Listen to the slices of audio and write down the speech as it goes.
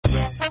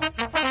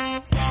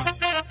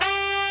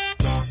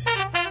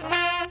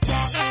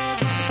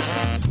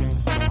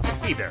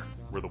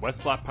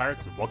West Slot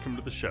Pirates, and welcome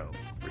to the show.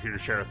 We're here to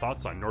share our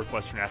thoughts on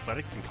Northwestern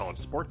athletics and college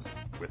sports,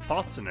 with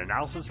thoughts and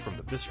analysis from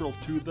the visceral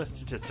to the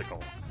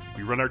statistical.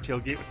 We run our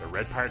tailgate with a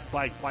red pirate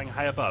flag flying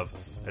high above,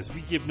 as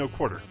we give no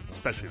quarter,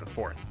 especially the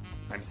fourth.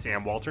 I'm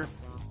Sam Walter.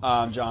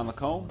 I'm John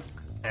Lacombe.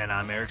 And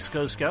I'm Eric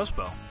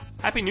Skoskouspo.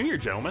 Happy New Year,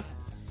 gentlemen.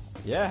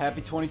 Yeah, happy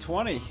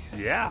 2020.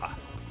 Yeah.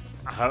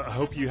 I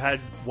hope you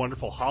had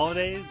wonderful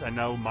holidays. I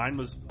know mine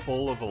was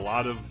full of a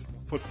lot of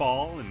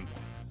football, and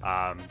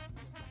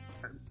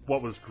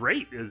what was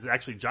great is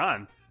actually,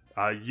 John,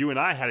 you and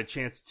I had a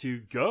chance to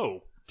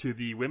go to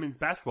the women's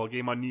basketball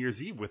game on New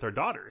Year's Eve with our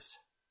daughters.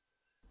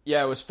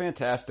 Yeah, it was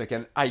fantastic,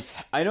 and I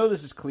know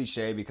this is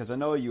cliche because I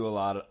know you a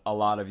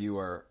lot of you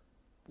are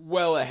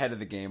well ahead of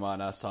the game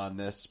on us on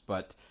this,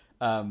 but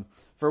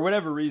for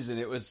whatever reason,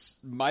 it was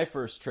my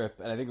first trip,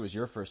 and I think it was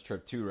your first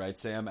trip too, right,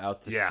 Sam?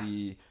 Out to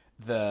see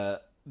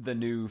the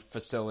new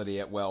facility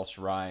at Welsh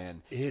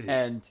Ryan. It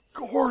is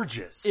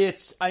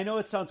gorgeous. I know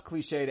it sounds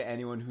cliche to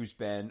anyone who's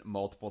been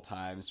multiple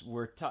times.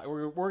 We're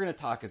going to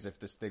talk as if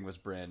this thing was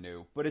brand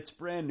new, but it's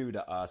brand new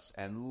to us,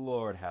 and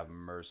Lord have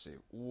mercy,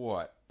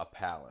 what a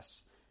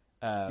palace.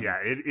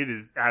 It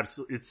is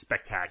absolutely, it's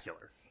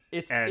spectacular.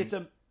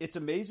 It's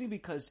amazing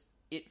because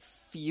it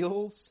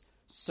feels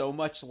so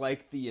much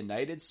like the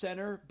United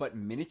Center, but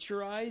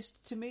miniaturized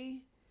to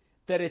me,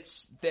 that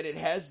it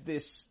has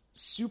this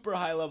super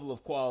high level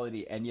of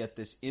quality and yet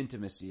this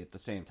intimacy at the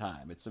same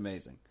time. It's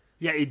amazing.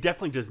 Yeah, it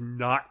definitely does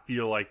not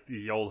feel like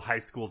the old high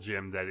school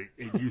gym that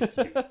it used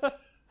to be.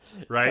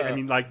 Right? I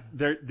mean, like,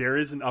 there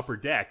is an upper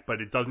deck,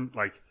 but it doesn't,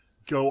 like,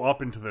 go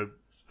up into the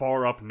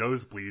far up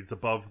nosebleeds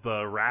above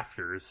the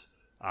rafters.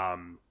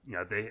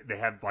 They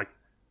have, like,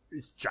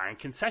 this giant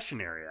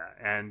concession area,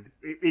 and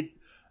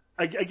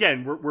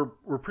again,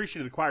 we're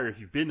preaching to the choir if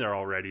you've been there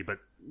already, but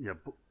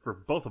for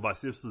both of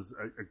us, this is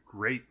a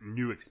great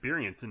new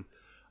experience. And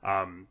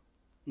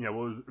what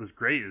was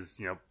great is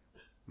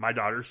my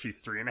daughter,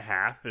 she's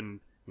 3.5, and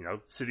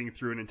sitting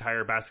through an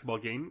entire basketball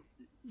game,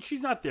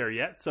 she's not there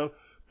yet.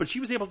 But she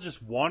was able to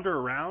just wander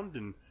around,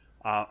 and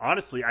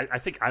honestly, I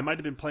think I might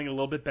have been playing a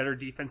little bit better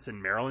defense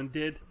than Maryland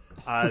did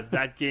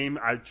that game.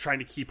 I was trying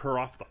to keep her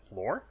off the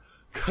floor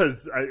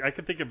because I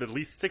could think of at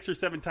least 6 or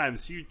 7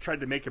 times she tried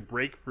to make a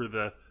break for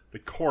the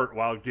court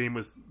while the game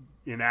was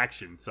in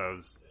action. So I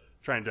was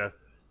trying to,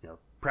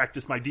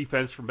 practice my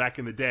defense from back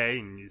in the day,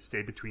 and you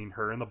stay between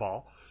her and the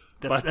ball.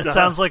 That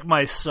sounds like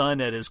my son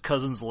at his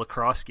cousin's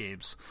lacrosse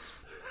games.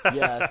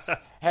 Yeah.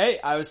 Hey,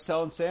 I was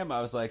telling Sam, I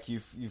was like,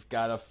 you've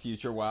got a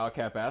future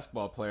Wildcat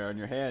basketball player on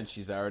your hands.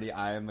 She's already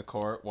eyeing the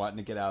court, wanting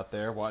to get out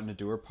there, wanting to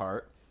do her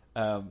part.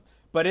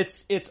 But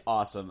it's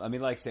awesome. I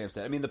mean, like Sam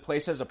said, the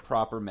place has a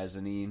proper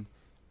mezzanine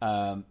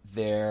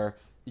there.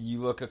 You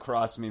look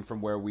across,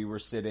 from where we were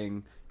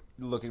sitting,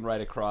 looking right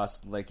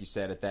across, like you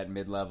said, at that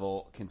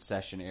mid-level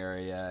concession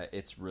area.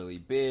 It's really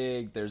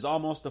big. There's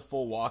almost a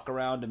full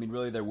walk-around.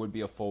 Really, there would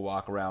be a full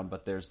walk-around,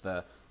 but there's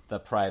the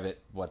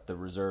private, the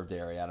reserved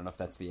area. I don't know if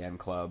that's the N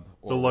Club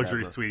or the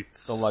luxury whatever.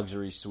 Suites. The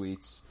luxury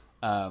suites.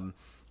 But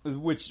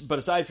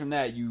aside from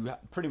that, you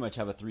pretty much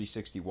have a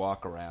 360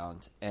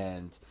 walk-around,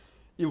 and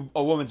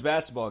a women's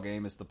basketball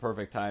game is the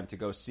perfect time to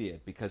go see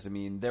it because,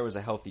 there was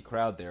a healthy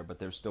crowd there, but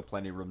there's still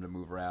plenty of room to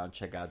move around,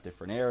 check out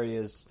different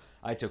areas.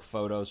 I took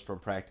photos from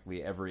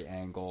practically every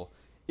angle.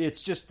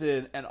 It's just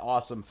an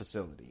awesome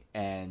facility,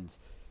 and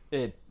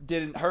it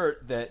didn't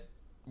hurt that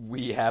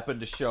we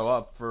happened to show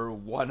up for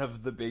one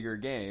of the bigger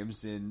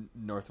games in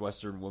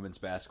Northwestern women's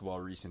basketball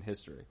recent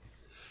history.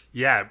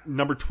 Yeah,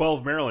 number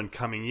 12 Maryland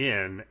coming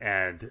in,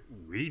 and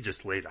we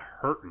just laid a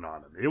hurting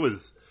on them. It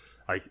was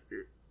like...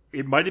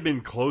 It might have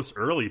been close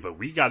early, but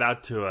we got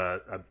out to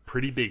a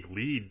pretty big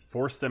lead,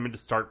 forced them to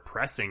start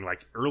pressing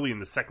like early in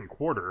the second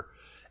quarter,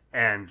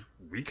 and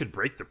we could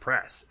break the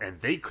press,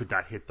 and they could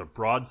not hit the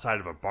broad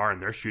side of a barn.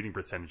 Their shooting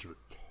percentage was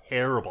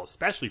terrible,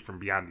 especially from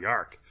beyond the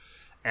arc.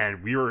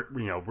 And we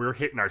were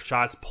hitting our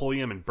shots.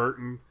 Pulliam and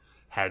Burton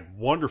had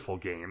wonderful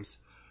games,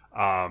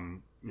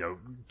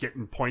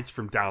 getting points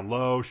from down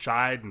low.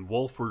 Scheid and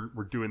Wolf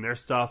were doing their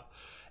stuff.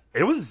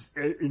 It was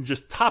in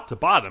just top to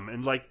bottom,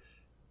 and like,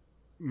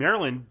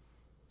 Maryland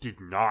did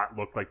not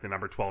look like the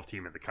number 12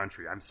 team in the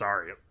country. I'm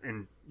sorry.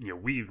 And,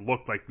 we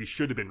looked like we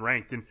should have been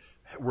ranked. And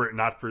were it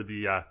not for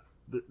the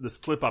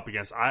slip up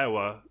against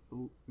Iowa,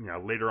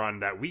 later on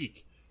that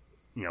week,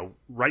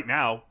 right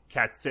now,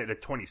 Cats sit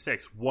at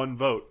 26, one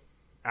vote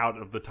out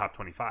of the top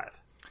 25.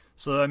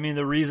 So,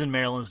 the reason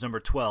Maryland's number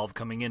 12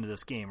 coming into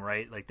this game,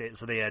 right?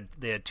 They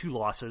had 2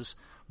 losses.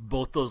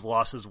 Both those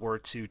losses were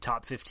to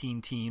top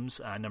 15 teams,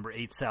 number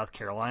 8 South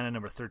Carolina,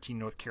 number 13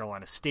 North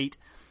Carolina State.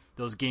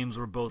 Those games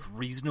were both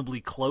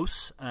reasonably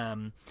close,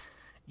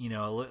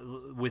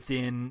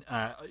 within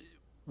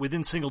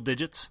single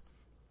digits.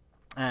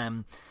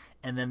 And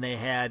then they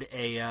had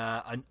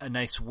a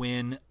nice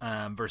win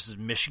versus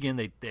Michigan.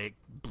 They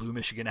blew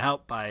Michigan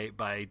out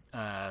by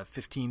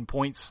 15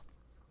 points.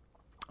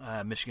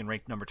 Michigan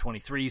ranked number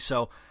 23.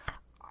 So,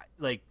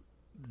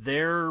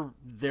 their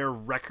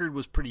record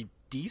was pretty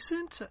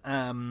decent.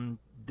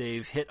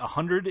 They've hit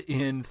 100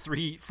 in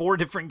 4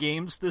 different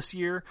games this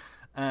year.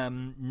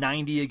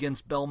 90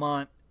 against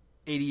Belmont,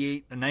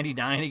 88,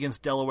 99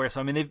 against Delaware. So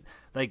I mean,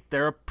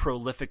 they're a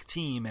prolific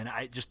team, and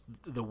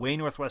the way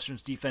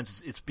Northwestern's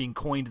defense it's being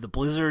coined the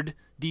Blizzard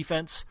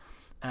defense.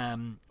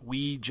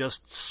 We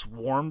just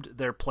swarmed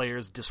their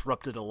players,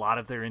 disrupted a lot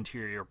of their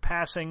interior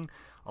passing,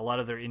 a lot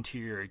of their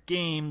interior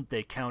game.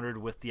 They countered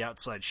with the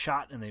outside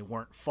shot, and they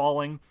weren't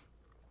falling,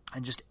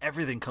 and just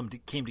everything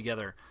came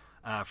together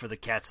for the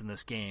Cats in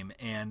this game.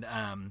 And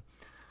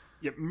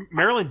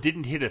Maryland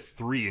didn't hit a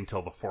 3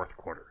 until the fourth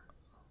quarter.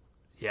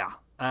 Yeah.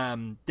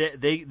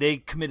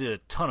 They committed a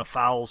ton of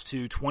fouls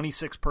too,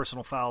 26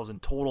 personal fouls in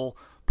total.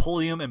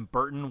 Pulliam and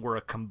Burton were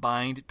a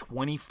combined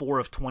 24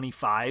 of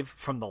 25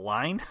 from the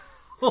line.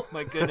 Oh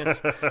my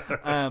goodness.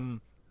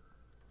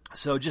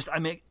 So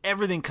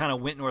everything kind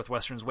of went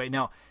Northwestern's way.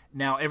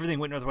 Now everything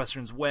went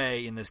Northwestern's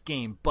way in this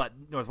game, but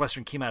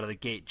Northwestern came out of the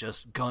gate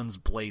just guns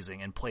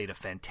blazing and played a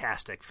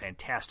fantastic,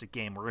 fantastic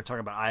game. We're going to talk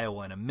about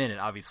Iowa in a minute.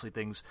 Obviously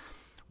things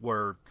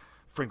were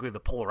frankly the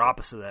polar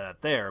opposite of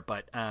that there,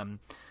 but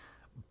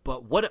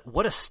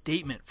what a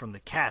statement from the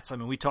Cats. I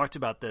mean, we talked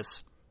about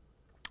this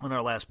on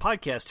our last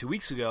podcast 2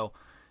 weeks ago.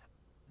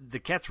 The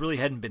Cats really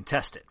hadn't been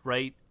tested,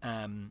 right?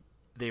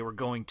 They were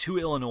going to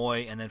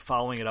Illinois and then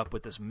following it up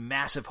with this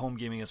massive home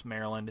game against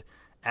Maryland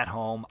at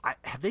home.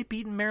 Have they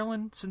beaten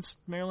Maryland since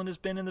Maryland has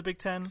been in the Big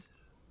Ten?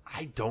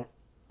 I don't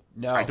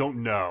No, I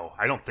don't know.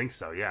 I don't think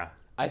so. Yeah.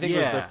 I think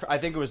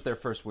it was their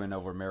first win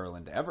over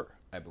Maryland ever,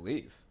 I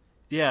believe.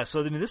 Yeah,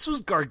 so I mean, this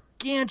was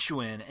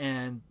gargantuan,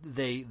 and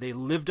they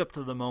lived up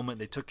to the moment.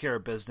 They took care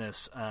of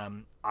business.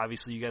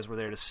 Obviously, you guys were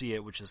there to see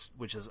it, which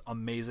is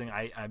amazing.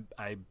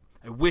 I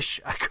wish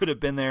I could have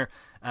been there.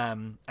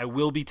 I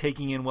will be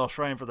taking in Welsh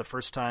Ryan for the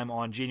first time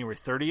on January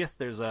 30th.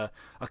 There's a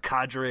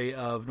cadre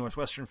of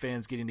Northwestern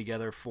fans getting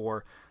together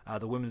for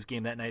the women's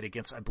game that night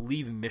against, I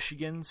believe,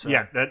 Michigan. So.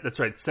 Yeah, that's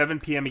right. 7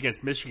 p.m.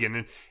 against Michigan.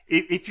 And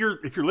if you're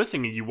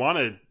listening and you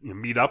want to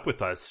meet up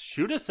with us,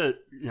 shoot us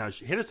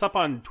hit us up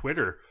on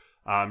Twitter.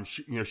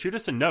 Shoot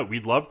us a note.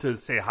 We'd love to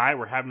say hi.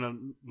 We're having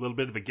a little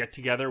bit of a get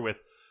together with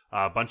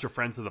a bunch of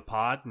friends of the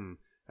pod, and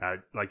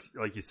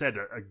like you said,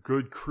 a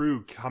good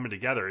crew coming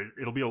together.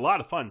 It'll be a lot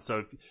of fun.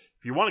 So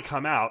if you want to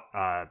come out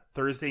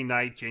Thursday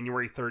night,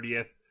 January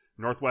 30th,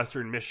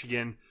 Northwestern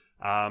Michigan,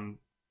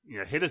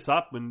 hit us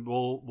up and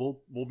we'll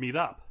meet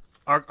up.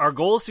 Our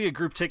goal is to get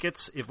group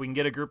tickets. If we can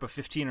get a group of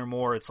 15 or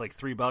more, it's like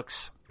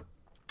 $3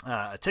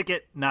 a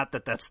ticket. Not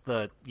that that's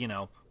the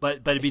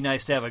but it'd be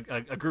nice to have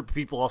a group of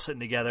people all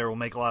sitting together. We'll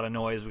make a lot of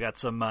noise. We got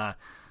some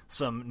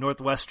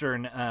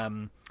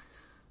Northwestern,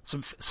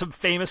 some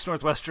famous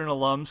Northwestern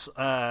alums,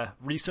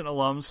 recent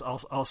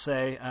alums. I'll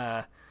say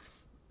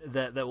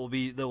that will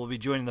be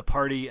joining the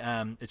party.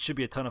 It should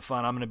be a ton of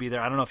fun. I'm going to be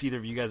there. I don't know if either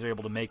of you guys are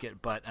able to make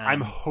it, but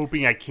I'm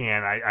hoping I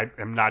can.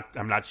 I'm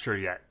not sure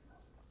yet.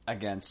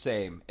 Again,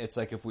 same. It's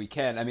like if we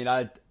can. I mean,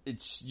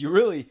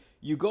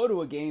 you go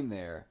to a game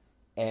there.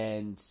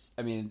 And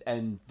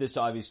this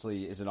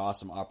obviously is an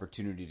awesome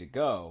opportunity to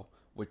go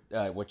with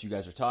what you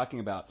guys are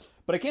talking about.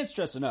 But I can't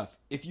stress enough,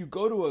 if you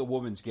go to a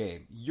women's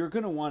game, you're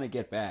going to want to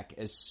get back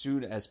as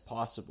soon as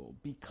possible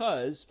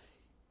because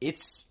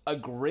it's a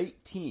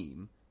great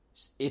team.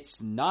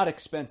 It's not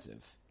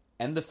expensive.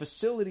 And the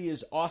facility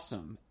is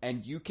awesome.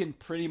 And you can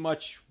pretty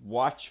much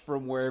watch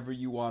from wherever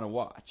you want to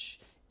watch.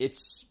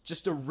 It's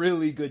just a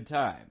really good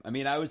time. I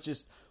mean, I was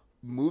just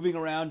moving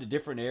around to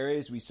different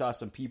areas. We saw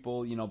some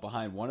people,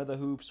 behind one of the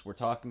hoops. We're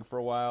talking for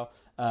a while.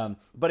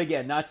 But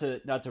again, not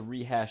to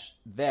rehash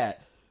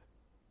that.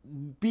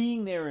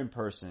 Being there in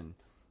person,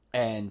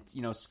 and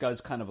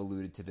Scuzz kind of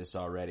alluded to this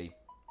already,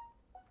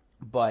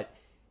 but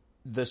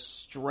the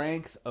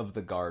strength of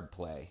the guard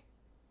play,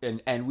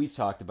 and we've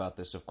talked about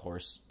this, of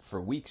course, for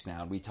weeks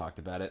now. We talked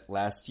about it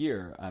last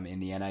year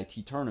in the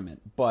NIT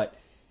tournament. But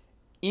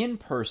in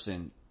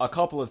person, a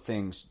couple of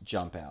things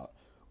jump out.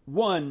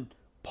 One,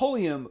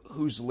 Pulliam,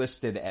 who's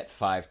listed at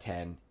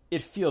 5'10",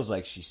 it feels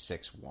like she's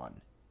 6'1".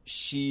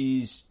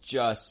 She's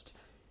just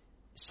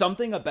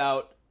something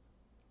about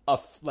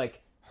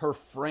her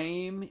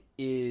frame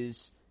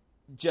is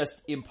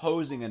just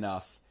imposing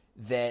enough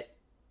that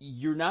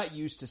you're not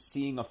used to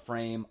seeing a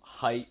frame,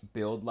 height,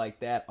 build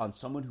like that on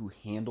someone who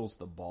handles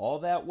the ball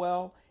that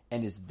well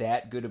and is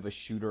that good of a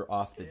shooter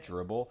off the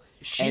dribble.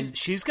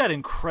 She's got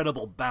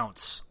incredible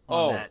bounce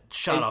on that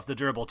shot off the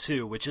dribble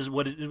too, which is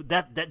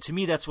that to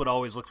me, that's what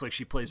always looks like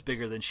she plays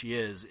bigger than she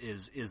is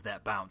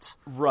that bounce.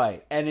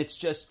 Right. And it's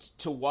just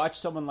to watch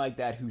someone like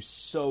that who's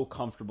so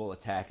comfortable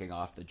attacking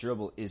off the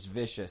dribble is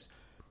vicious.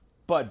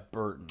 But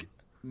Burton,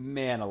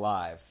 man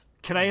alive.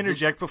 Can I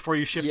interject before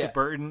you shift to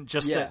Burton?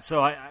 That.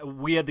 So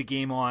we had the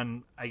game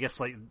on, I guess,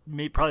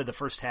 probably the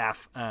first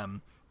half, and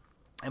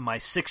my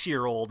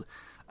 6-year-old,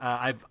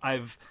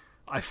 I've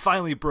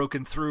finally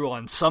broken through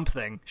on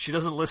something. She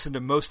doesn't listen to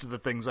most of the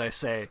things I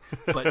say,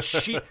 but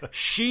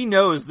she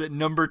knows that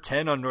number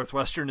 10 on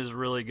Northwestern is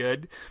really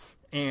good.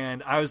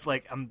 And I was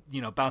like, I'm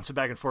bouncing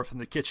back and forth from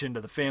the kitchen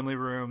to the family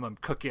room. I'm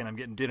cooking. I'm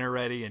getting dinner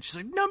ready, and she's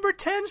like, "Number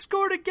 10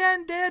 scored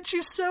again, Dad.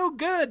 She's so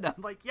good."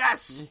 I'm like,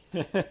 "Yes."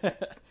 And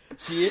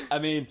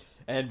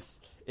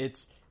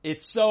it's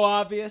It's so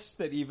obvious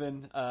that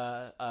even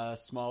a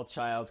small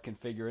child can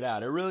figure it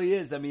out. It really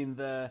is. I mean,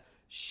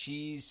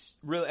 she's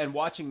really, and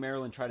watching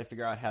Maryland try to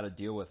figure out how to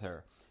deal with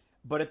her.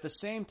 But at the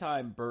same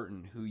time,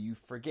 Burton, who you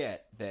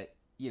forget that,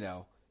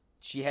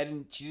 she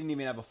didn't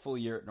even have a full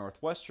year at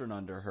Northwestern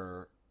under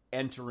her,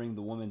 entering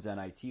the women's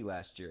NIT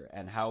last year,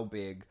 and how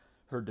big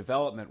her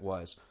development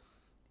was.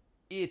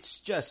 It's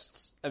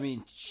just, I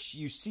mean,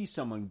 you see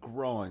someone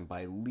growing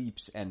by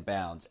leaps and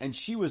bounds, and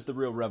she was the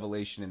real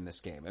revelation in this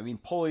game. I mean,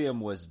 Pulliam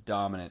was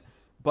dominant,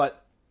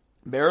 but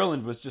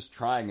Maryland was just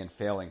trying and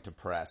failing to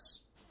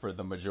press for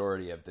the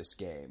majority of this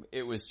game.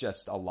 It was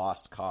just a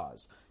lost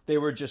cause. They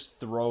were just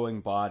throwing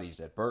bodies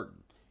at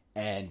Burton,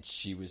 and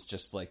she was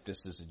just like,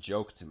 this is a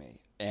joke to me,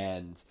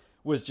 and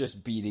was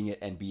just beating it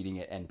and beating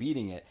it and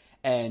beating it.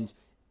 And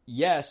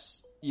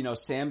yes,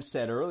 Sam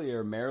said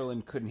earlier,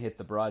 Maryland couldn't hit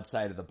the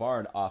broadside of the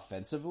barn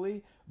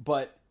offensively,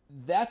 but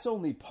that's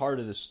only part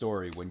of the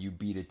story when you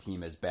beat a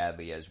team as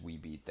badly as we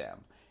beat them.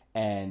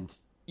 And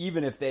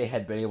even if they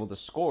had been able to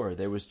score,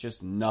 there was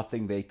just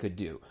nothing they could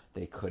do.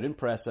 They couldn't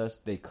press us.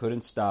 They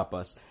couldn't stop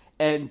us.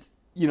 And,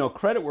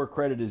 credit where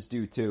credit is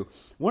due, too.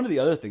 One of the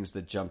other things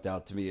that jumped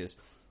out to me is,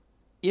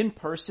 in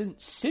person,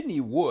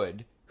 Sydney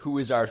Wood, who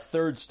is our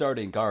third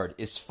starting guard,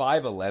 is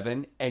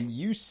 5'11", and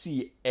you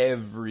see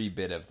every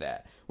bit of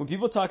that. When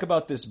people talk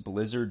about this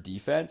Blizzard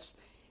defense,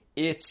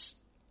 it's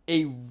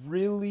a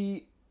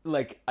really,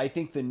 I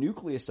think the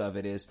nucleus of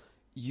it is,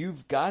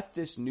 you've got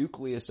this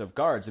nucleus of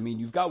guards. I mean,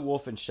 you've got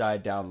Wolf and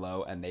Scheid down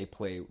low, and they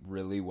play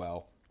really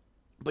well.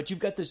 But you've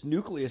got this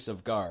nucleus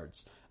of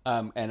guards,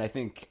 and I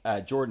think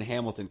Jordan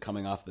Hamilton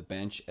coming off the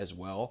bench as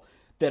well,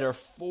 that are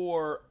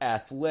 4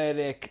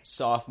 athletic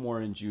sophomore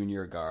and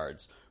junior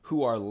guards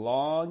who are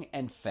long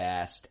and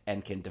fast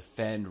and can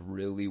defend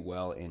really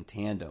well in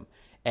tandem.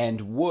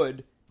 And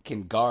Wood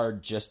can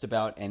guard just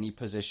about any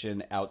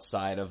position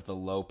outside of the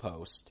low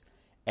post.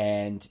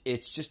 And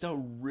it's just a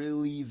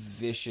really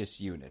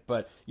vicious unit.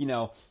 But, in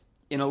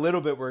a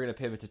little bit we're going to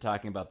pivot to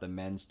talking about the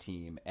men's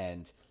team.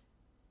 And,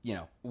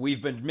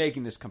 we've been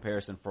making this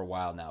comparison for a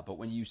while now. But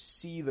when you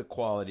see the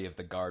quality of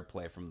the guard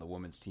play from the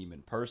women's team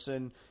in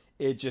person,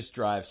 it just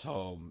drives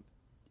home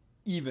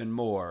even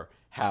more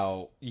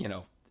how,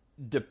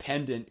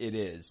 dependent it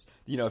is.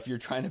 If you're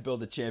trying to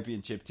build a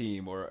championship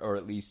team or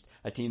at least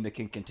a team that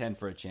can contend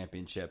for a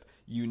championship,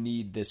 you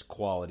need this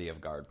quality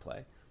of guard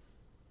play.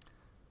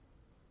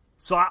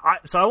 So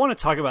I want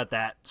to talk about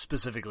that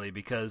specifically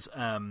because,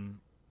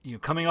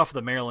 coming off of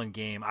the Maryland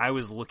game, I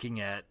was looking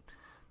at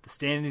the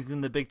standings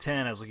in the Big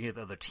Ten. I was looking at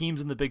the other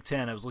teams in the Big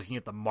Ten. I was looking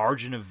at the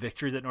margin of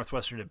victory that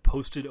Northwestern had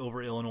posted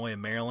over Illinois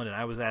and Maryland. And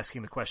I was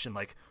asking the question,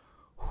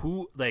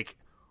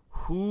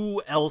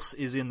 who else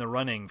is in the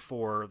running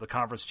for the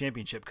conference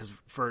championship? Because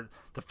for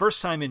the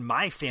first time in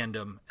my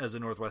fandom as a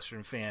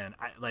Northwestern fan,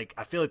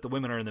 I feel like the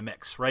women are in the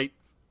mix, right?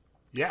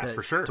 Yeah,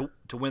 for sure.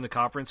 To win the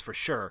conference, for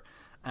sure.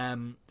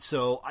 Then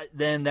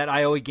that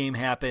Iowa game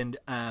happened.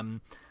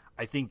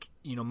 I think,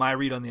 my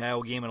read on the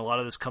Iowa game, and a lot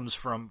of this comes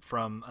from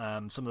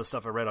some of the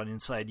stuff I read on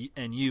Inside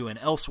NU and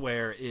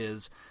elsewhere,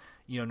 is,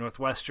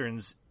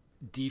 Northwestern's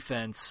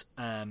defense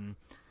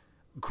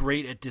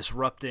great at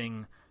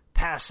disrupting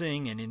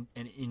passing and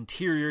an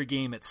interior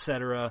game,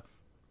 etc.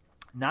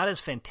 Not as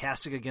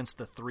fantastic against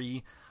the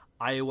three.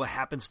 Iowa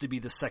happens to be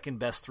the second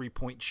best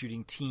 3-point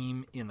shooting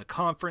team in the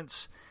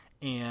conference,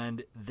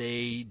 and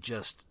they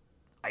just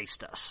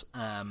iced us.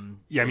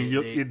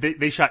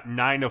 They shot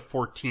 9 of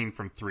 14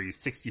 from three,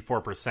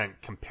 64%.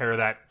 Compare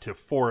that to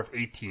 4 of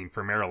 18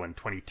 for Maryland,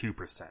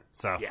 22%.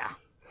 So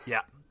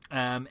yeah.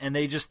 And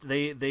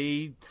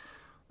they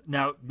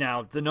now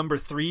the number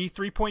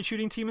 3-point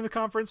shooting team in the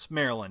conference,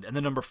 Maryland, and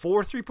the number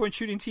 4 3-point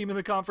shooting team in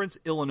the conference,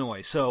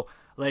 Illinois. So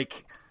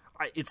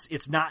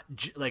it's not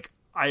like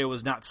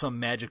Iowa's not some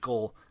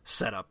magical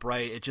setup,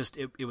 right?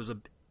 It was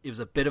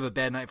a bit of a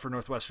bad night for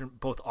Northwestern,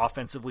 both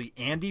offensively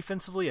and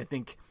defensively. I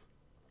think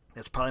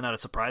that's probably not a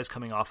surprise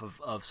coming off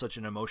of such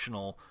an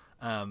emotional,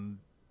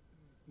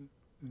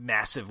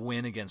 massive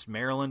win against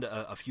Maryland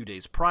a few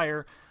days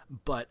prior.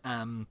 But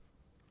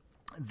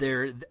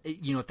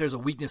if there's a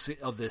weakness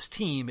of this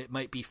team, it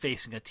might be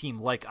facing a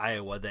team like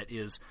Iowa that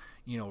is,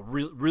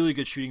 really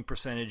good shooting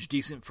percentage,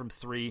 decent from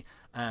three.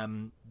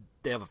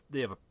 They have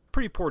a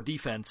pretty poor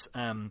defense.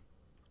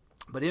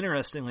 But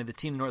interestingly, the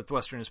team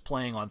Northwestern is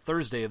playing on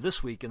Thursday of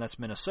this week, and that's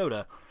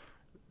Minnesota.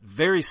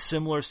 Very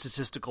similar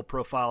statistical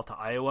profile to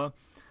Iowa.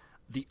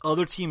 The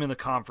other team in the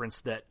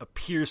conference that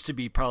appears to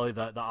be probably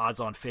the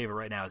odds-on favorite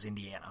right now is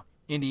Indiana.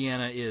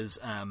 Indiana is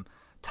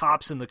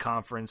tops in the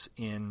conference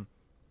in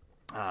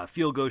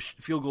field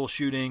goal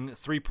shooting,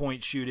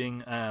 3-point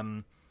shooting.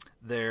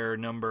 They're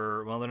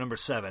number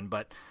 7,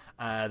 but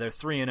they're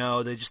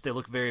 3-0. They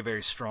look very,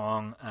 very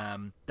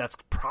strong. That's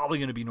probably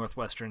going to be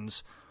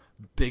Northwestern's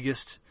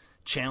biggest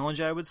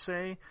challenge, I would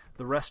say,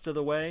 the rest of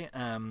the way.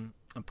 I'm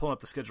pulling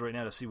up the schedule right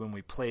now to see when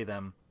we play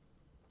them.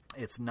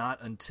 It's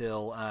not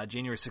until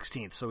January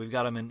 16th, so we've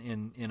got them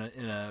in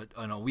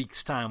a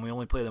week's time. We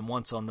only play them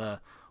once on the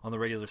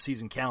regular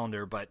season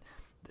calendar, but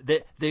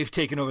they've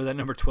taken over that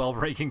number 12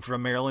 ranking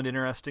from Maryland,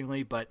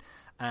 interestingly. But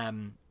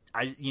I'm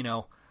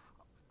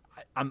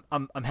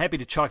happy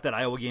to chalk that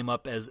Iowa game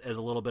up as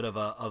a little bit of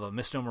a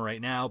misnomer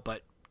right now,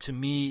 but to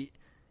me,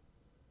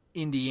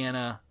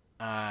 Indiana,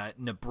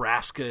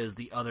 Nebraska is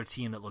the other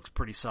team that looks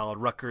pretty solid.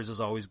 Rutgers is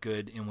always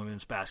good in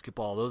women's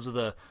basketball. Those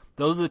are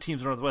the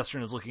teams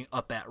Northwestern is looking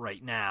up at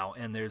right now,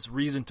 and there's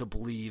reason to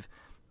believe.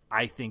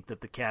 I think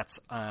that the Cats,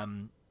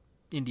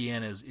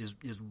 Indiana is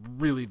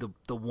really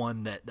the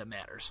one that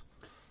matters.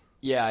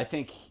 Yeah, I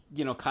think,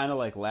 kind of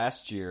like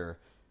last year,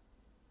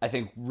 I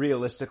think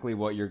realistically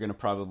what you're going to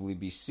probably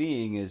be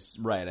seeing is,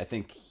 right, I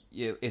think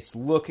it's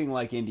looking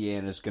like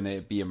Indiana is going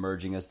to be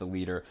emerging as the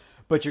leader,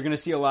 but you're going to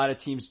see a lot of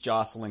teams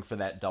jostling for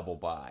that double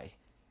bye.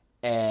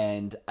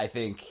 And I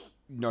think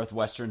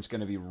Northwestern's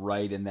going to be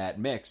right in that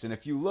mix. And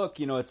if you look,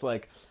 it's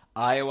like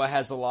Iowa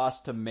has a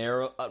loss to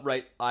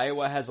right?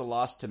 Iowa has a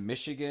loss to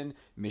Michigan.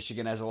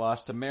 Michigan has a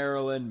loss to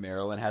Maryland.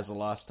 Maryland has a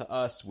loss to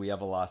us. We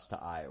have a loss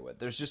to Iowa.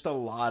 There's just a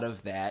lot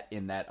of that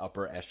in that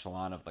upper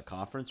echelon of the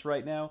conference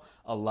right now.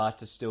 A lot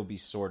to still be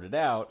sorted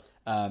out.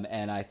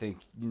 And I think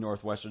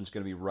Northwestern's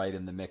going to be right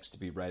in the mix to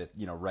be right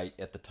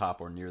at the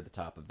top or near the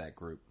top of that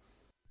group.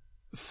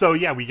 So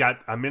yeah, we got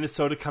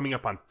Minnesota coming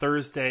up on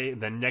Thursday.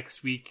 Then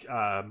next week,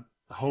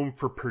 home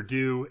for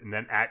Purdue, and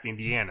then at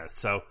Indiana.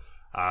 So.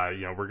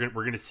 We're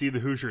gonna see the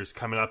Hoosiers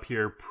coming up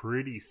here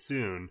pretty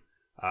soon,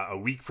 a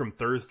week from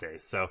Thursday.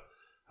 So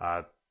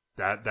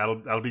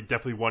that'll be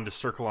definitely one to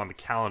circle on the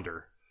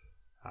calendar.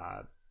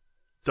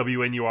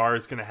 WNUR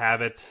is gonna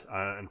have it.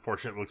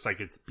 Unfortunately, it looks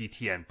like it's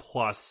BTN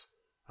Plus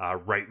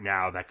right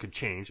now. That could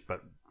change,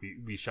 but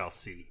we shall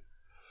see.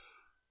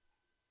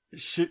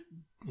 Do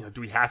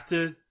we have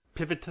to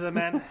pivot to the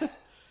men?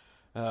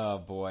 Oh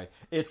boy,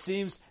 it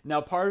seems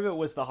now part of it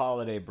was the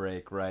holiday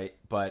break, right?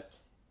 But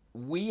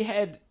we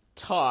had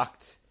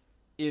talked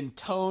in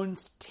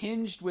tones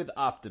tinged with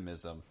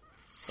optimism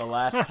the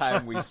last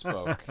time we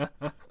spoke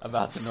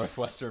about the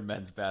Northwestern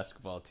men's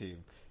basketball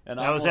team. And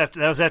that was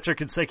after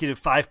consecutive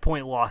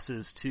 5-point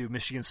losses to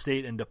Michigan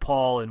State and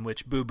DePaul, in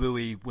which Boo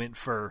Buie went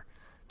for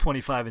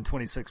 25 and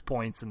 26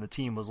 points, and the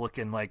team was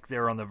looking like they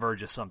were on the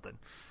verge of something.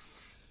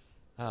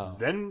 Oh.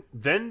 Then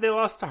they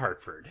lost to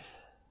Hartford.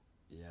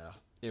 Yeah,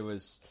 it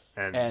was,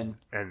 and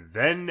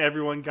then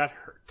everyone got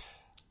hurt.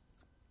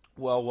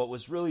 Well, what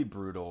was really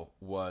brutal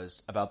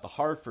was about the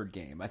Hartford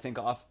game. I think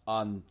off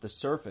on the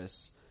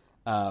surface,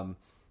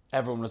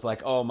 everyone was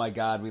like, oh my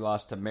God, we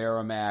lost to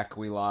Merrimack,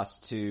 we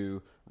lost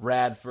to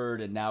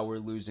Radford, and now we're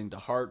losing to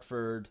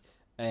Hartford.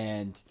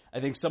 And I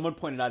think someone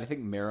pointed out, I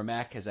think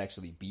Merrimack has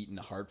actually beaten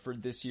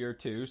Hartford this year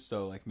too,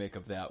 so make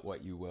of that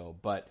what you will.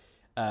 But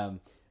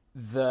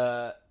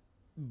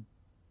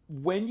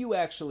when you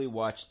actually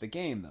watched the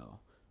game, though,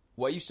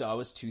 what you saw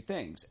was two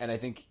things. And I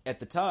think at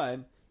the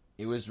time,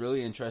 it was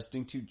really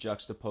interesting to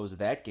juxtapose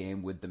that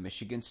game with the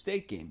Michigan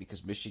State game,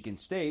 because Michigan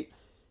State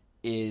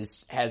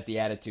has the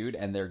attitude,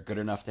 and they're good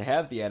enough to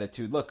have the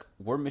attitude. Look,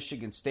 we're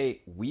Michigan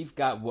State. We've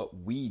got what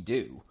we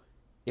do.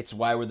 It's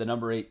why we're the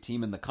number 8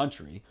 team in the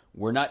country.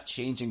 We're not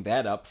changing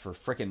that up for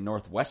frickin'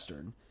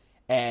 Northwestern.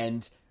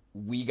 And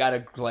we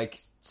got like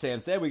Sam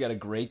said, we got a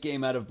great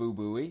game out of Boo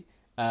Buie,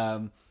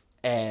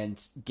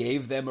 and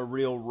gave them a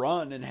real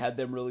run and had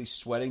them really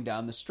sweating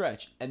down the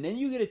stretch. And then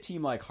you get a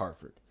team like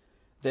Hartford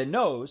that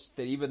knows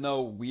that even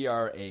though we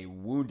are a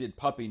wounded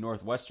puppy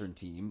Northwestern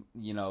team,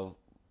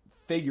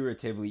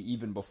 figuratively,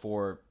 even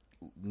before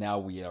now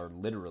we are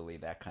literally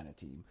that kind of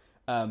team,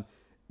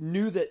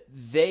 knew that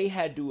they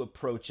had to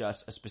approach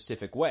us a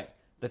specific way,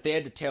 that they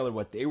had to tailor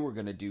what they were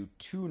going to do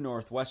to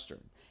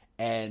Northwestern.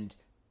 And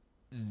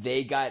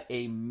they got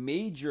a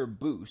major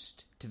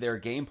boost to their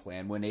game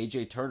plan when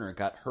A.J. Turner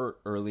got hurt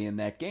early in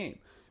that game.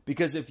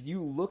 Because if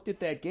you looked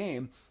at that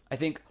game, I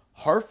think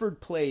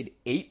Hartford played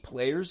 8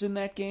 players in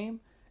that game,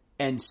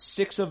 and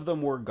 6 of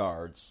them were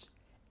guards,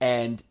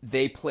 and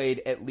they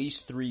played at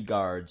least 3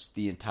 guards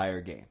the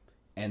entire game.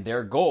 And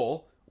their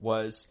goal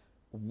was,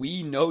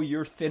 we know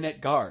you're thin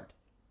at guard,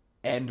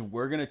 and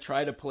we're going to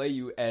try to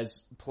play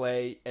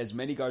as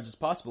many guards as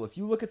possible. If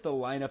you look at the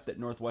lineup that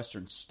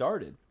Northwestern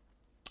started,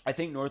 I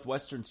think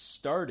Northwestern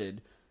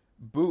started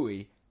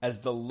Buie as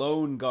the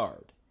lone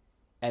guard,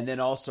 and then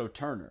also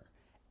Turner,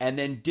 and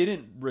then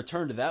didn't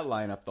return to that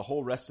lineup the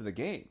whole rest of the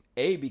game.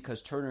 A,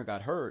 because Turner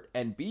got hurt,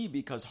 and B,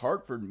 because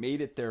Hartford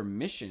made it their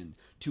mission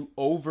to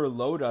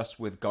overload us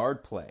with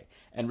guard play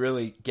and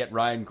really get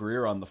Ryan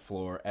Greer on the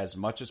floor as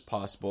much as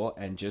possible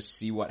and just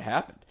see what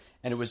happened.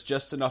 And it was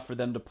just enough for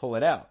them to pull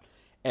it out.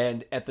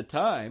 And at the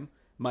time,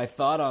 my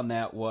thought on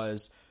that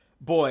was,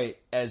 boy,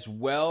 as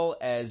well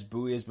as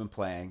Buie has been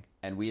playing,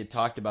 and we had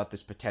talked about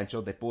this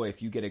potential that, boy,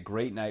 if you get a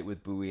great night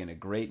with Buie and a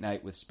great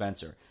night with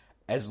Spencer,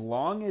 as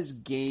long as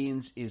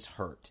Gaines is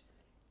hurt,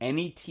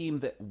 any team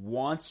that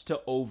wants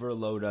to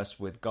overload us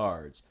with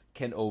guards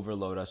can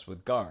overload us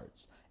with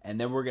guards. And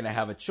then we're going to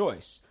have a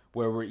choice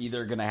where we're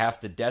either going to have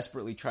to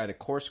desperately try to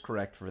course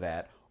correct for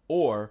that,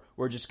 or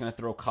we're just going to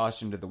throw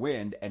caution to the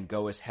wind and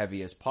go as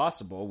heavy as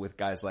possible with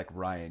guys like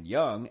Ryan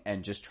Young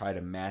and just try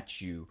to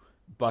match you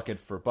bucket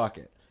for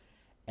bucket.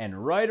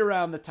 And right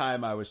around the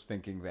time I was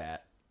thinking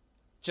that,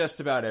 just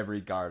about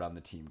every guard on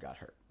the team got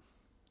hurt.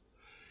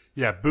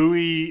 Yeah,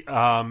 Bowie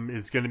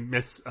is going to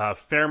miss a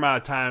fair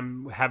amount of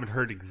time. Haven't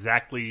heard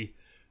exactly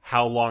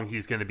how long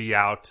he's going to be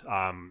out.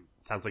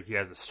 Sounds like he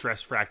has a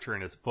stress fracture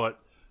in his foot,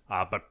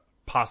 but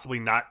possibly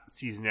not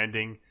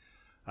season-ending.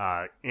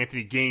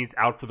 Anthony Gaines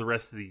out for the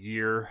rest of the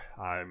year.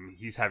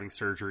 He's having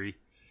surgery.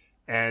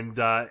 And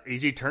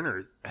A.J.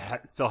 Turner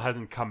still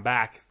hasn't come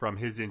back from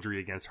his injury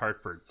against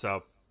Hartford.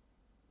 So,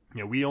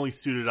 we only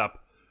suited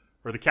up,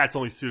 or the Cats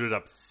only suited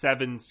up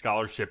 7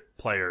 scholarship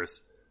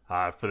players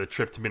for the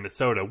trip to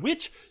Minnesota,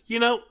 which,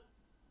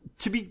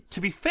 to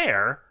be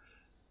fair,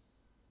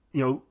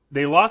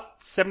 they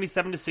lost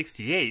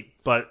 77-68,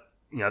 but,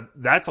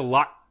 that's a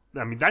lot.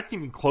 I mean, that's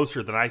even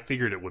closer than I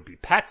figured it would be.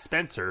 Pat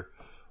Spencer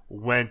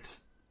went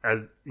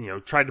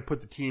tried to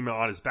put the team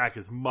on his back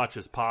as much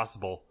as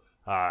possible.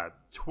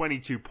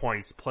 22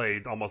 points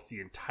played almost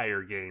the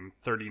entire game,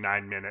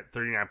 39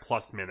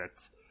 plus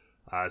minutes.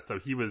 So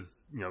he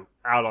was,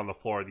 out on the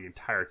floor the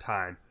entire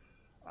time.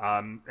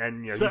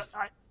 So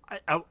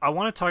I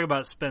want to talk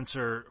about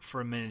Spencer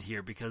for a minute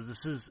here, because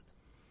this is,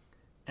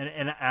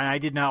 and I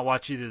did not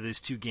watch either of these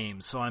two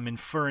games, so I'm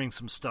inferring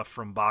some stuff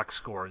from box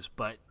scores.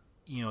 But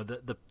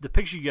the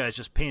picture you guys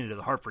just painted of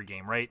the Hartford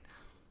game, right?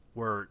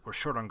 We're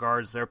short on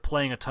guards. They're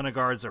playing a ton of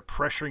guards. They're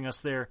pressuring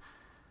us there.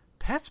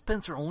 Pat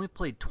Spencer only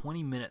played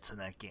 20 minutes in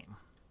that game.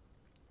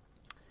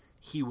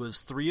 He was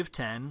 3 of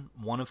 10,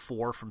 1 of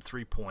 4 from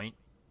 3-point.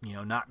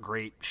 Not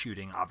great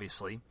shooting,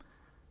 obviously.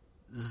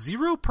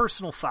 0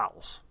 personal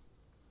fouls.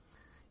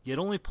 Yet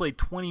only played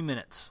 20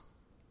 minutes.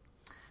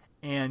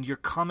 And your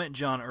comment,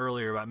 John,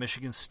 earlier about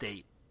Michigan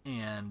State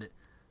and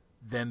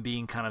them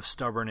being kind of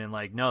stubborn and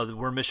like, no,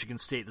 we're Michigan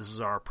State. This is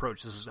our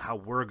approach. This is how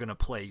we're going to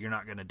play. You're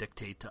not going to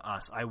dictate to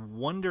us. I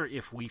wonder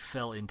if we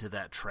fell into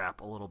that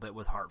trap a little bit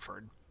with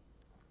Hartford,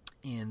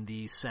 in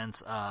the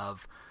sense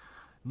of,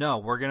 no,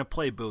 we're going to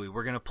play Bowie.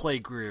 We're going to play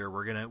Greer.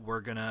 We're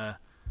going to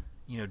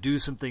do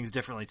some things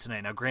differently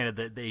tonight. Now,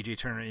 granted, the A.J.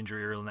 Turner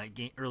injury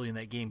early in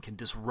that game can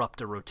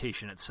disrupt a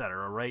rotation,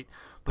 etc., right?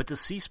 But to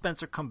see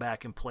Spencer come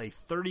back and play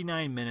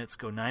 39 minutes,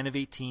 go 9 of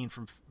 18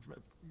 from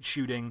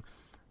shooting,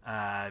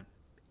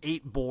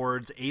 8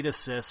 boards, 8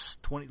 assists,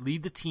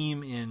 lead the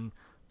team in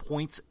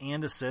points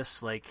and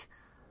assists,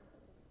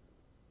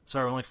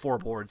 only 4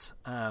 boards.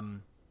 I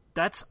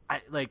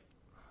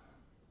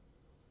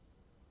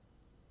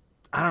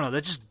don't know,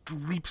 that just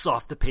leaps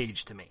off the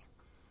page to me,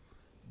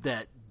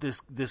 that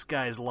this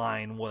guy's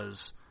line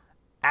was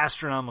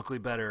astronomically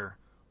better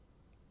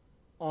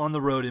on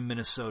the road in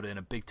Minnesota in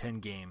a Big Ten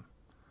game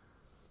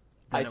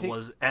than it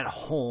was at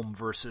home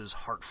versus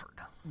Hartford.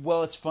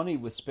 Well, it's funny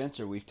with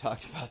Spencer. We've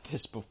talked about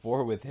this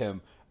before with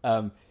him.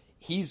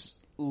 He's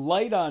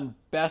light on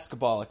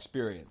basketball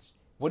experience.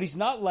 What he's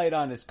not light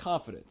on is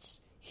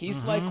confidence.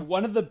 He's like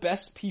one of the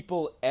best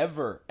people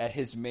ever at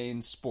his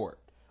main sport.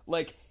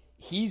 Like,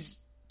 he's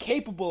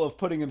capable of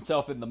putting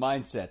himself in the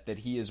mindset that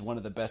he is one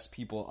of the best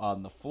people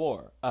on the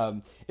floor.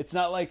 It's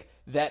not like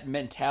that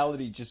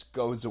mentality just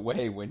goes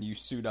away when you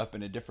suit up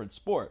in a different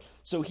sport.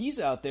 So he's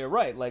out there,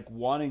 right, like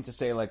wanting to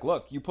say, like,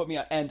 look, you put me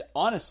on. And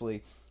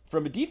honestly,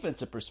 from a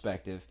defensive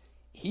perspective,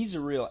 he's a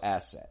real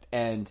asset.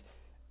 And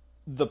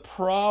the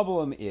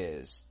problem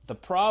is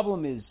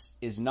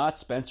not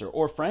Spencer,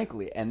 or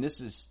frankly, and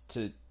this is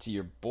to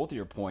both of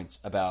your points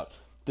about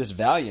this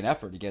valiant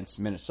effort against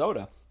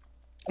Minnesota,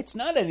 it's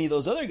not any of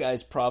those other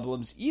guys'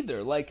 problems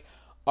either. Like,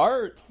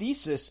 our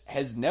thesis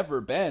has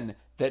never been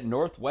that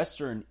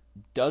Northwestern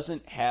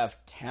doesn't have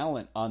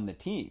talent on the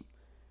team.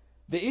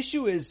 The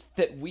issue is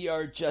that we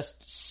are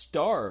just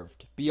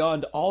starved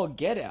beyond all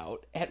get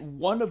out at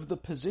one of the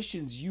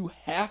positions you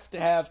have to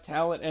have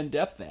talent and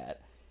depth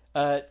at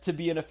to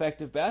be an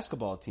effective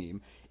basketball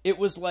team. It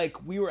was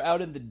like we were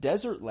out in the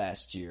desert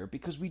last year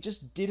because we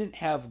just didn't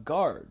have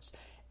guards.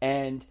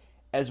 And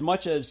as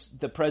much as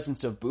the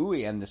presence of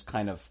Bowie and this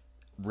kind of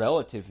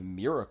relative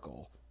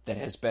miracle that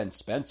has been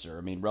Spencer,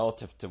 I mean,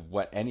 relative to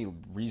what any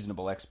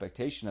reasonable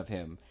expectation of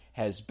him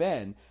has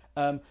been,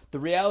 the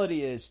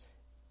reality is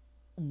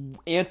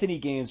Anthony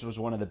Gaines was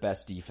one of the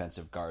best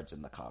defensive guards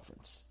in the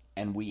conference,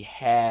 and we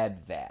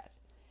had that.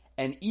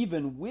 And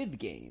even with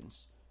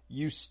Gaines,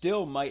 you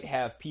still might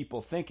have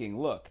people thinking,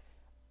 look,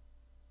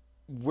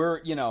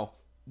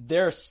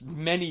 there's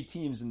many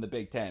teams in the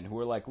Big Ten who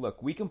are like,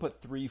 look, we can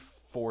put 3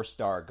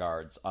 4-star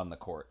guards on the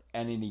court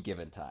at any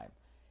given time.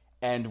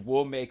 And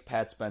we'll make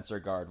Pat Spencer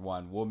guard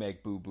 1, we'll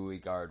make Boo Buie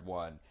guard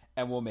 1,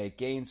 and we'll make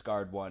Gaines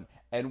guard 1,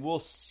 and we'll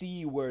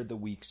see where the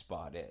weak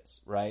spot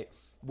is, right?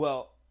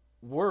 Well,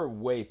 we're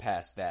way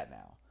past that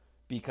now,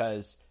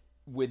 because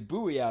with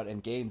Bowie out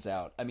and Gaines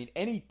out, I mean,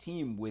 any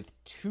team with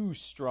 2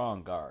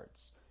 strong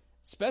guards,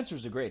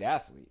 Spencer's a great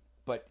athlete,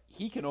 but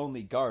he can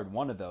only guard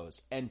one of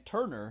those, and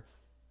Turner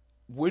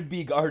would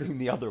be guarding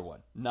the other one,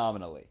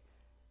 nominally.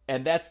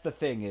 And that's the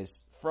thing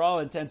is, for all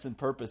intents and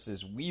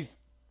purposes, we've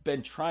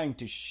been trying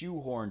to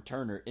shoehorn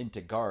Turner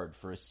into guard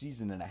for a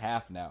season and a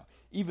half now,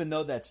 even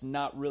though that's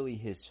not really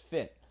his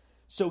fit.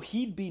 So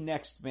he'd be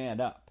next man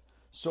up.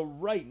 So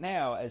right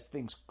now, as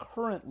things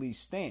currently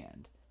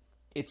stand,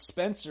 it's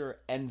Spencer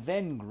and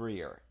then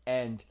Greer.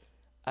 And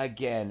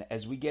again,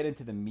 as we get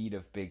into the meat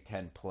of Big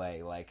Ten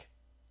play, like,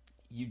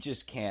 you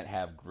just can't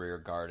have Greer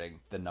guarding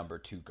the number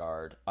 2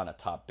 guard on a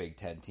top Big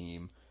Ten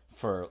team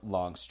for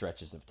long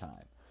stretches of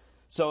time.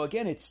 So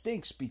again, it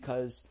stinks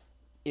because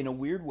in a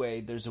weird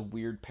way, there's a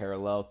weird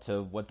parallel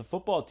to what the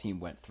football team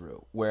went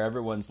through, where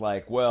everyone's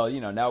like, well,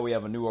 now we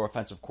have a new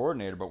offensive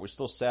coordinator, but we're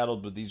still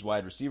saddled with these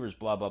wide receivers,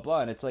 blah, blah, blah.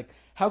 And it's like,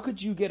 how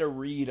could you get a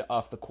read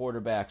off the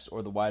quarterbacks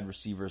or the wide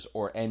receivers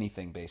or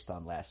anything based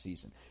on last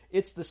season?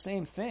 It's the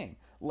same thing.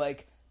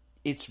 Like,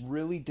 it's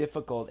really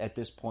difficult at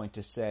this point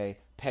to say,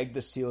 peg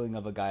the ceiling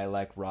of a guy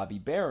like Robbie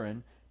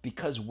Barron,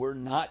 because we're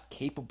not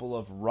capable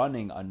of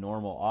running a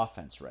normal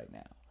offense right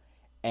now.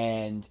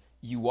 And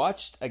you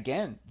watched,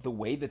 again, the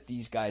way that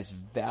these guys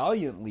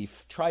valiantly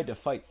tried to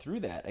fight through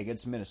that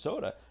against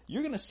Minnesota.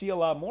 You're going to see a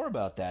lot more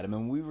about that. I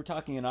mean, we were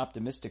talking in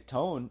optimistic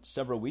tone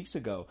several weeks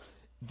ago.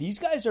 These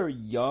guys are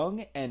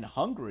young and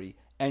hungry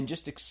and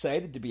just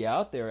excited to be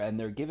out there, and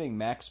they're giving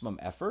maximum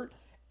effort.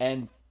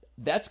 And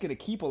that's going to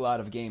keep a lot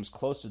of games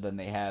closer than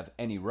they have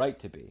any right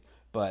to be.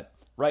 But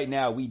right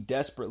now, we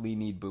desperately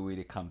need Bowie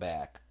to come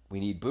back. We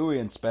need Bowie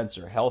and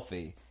Spencer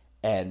healthy,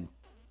 and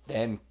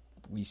then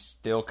we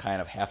still kind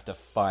of have to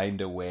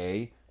find a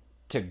way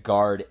to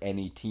guard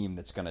any team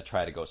that's going to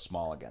try to go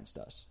small against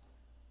us.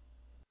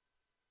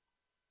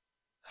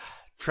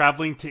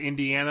 Traveling to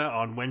Indiana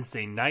on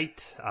Wednesday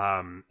night,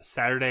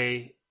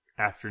 Saturday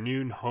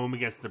afternoon, home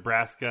against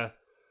Nebraska,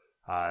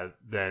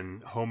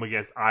 then home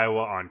against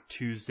Iowa on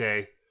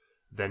Tuesday,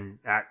 then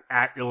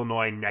at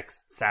Illinois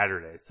next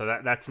Saturday. So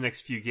that's the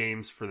next few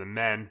games for the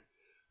men.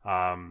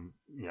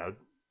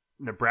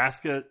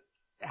 Nebraska,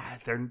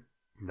 they're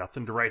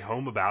nothing to write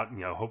home about.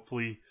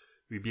 Hopefully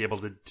we'd be able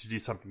to do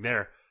something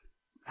there.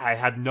 I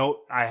have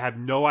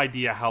no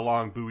idea how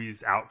long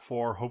Bowie's out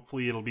for.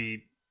 Hopefully it'll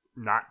be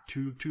not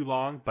too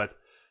long, but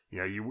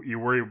you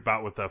worry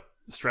about with a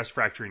stress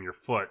fracture in your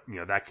foot,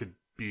 that could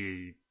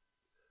be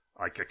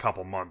like a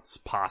couple months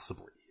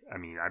possibly. I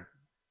mean,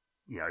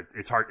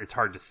 it's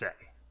hard to say.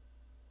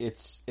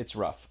 It's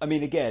rough. I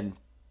mean, again,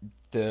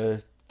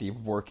 the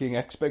working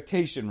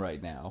expectation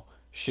right now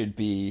should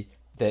be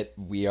that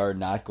we are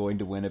not going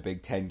to win a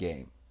Big Ten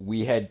game.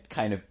 We had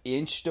kind of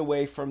inched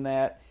away from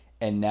that,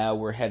 and now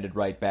we're headed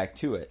right back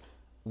to it.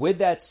 With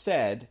that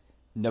said,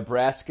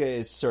 Nebraska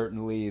is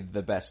certainly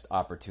the best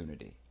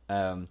opportunity.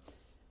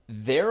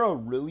 They're a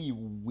really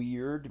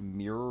weird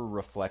mirror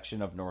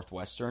reflection of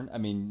Northwestern. I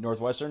mean,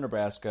 Northwestern and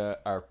Nebraska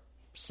are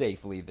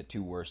safely the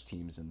 2 worst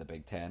teams in the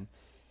Big Ten.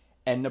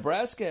 And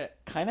Nebraska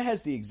kind of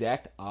has the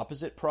exact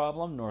opposite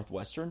problem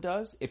Northwestern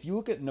does. If you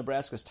look at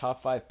Nebraska's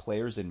top 5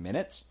 players in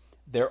minutes,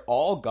 they're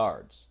all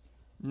guards.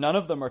 None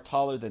of them are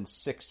taller than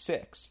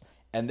 6'6",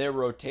 and their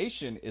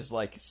rotation is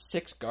like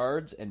 6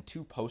 guards and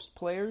 2 post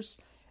players.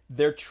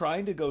 They're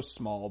trying to go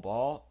small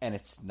ball, and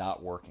it's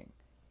not working.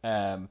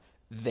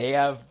 They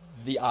have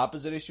the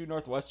opposite issue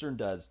Northwestern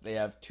does. They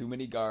have too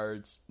many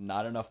guards,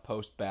 not enough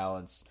post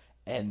balance,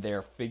 and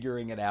they're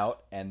figuring it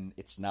out, and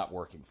it's not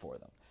working for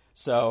them.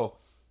 So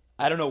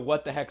I don't know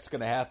what the heck's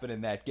going to happen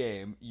in that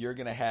game. You're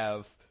going to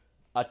have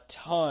a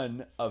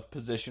ton of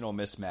positional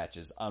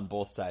mismatches on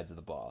both sides of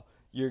the ball.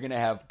 You're going to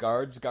have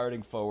guards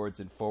guarding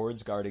forwards and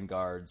forwards guarding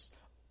guards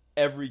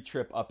every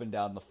trip up and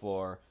down the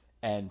floor,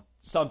 and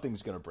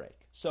something's going to break.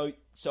 So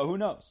who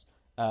knows?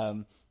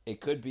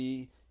 It could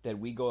be that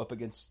we go up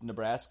against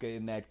Nebraska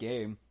in that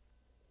game,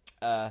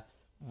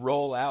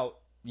 roll out,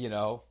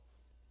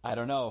 I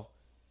don't know,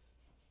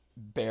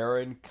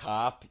 Barron,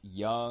 Kopp,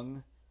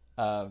 Young,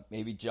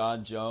 maybe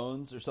John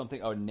Jones or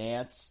something,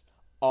 Nance,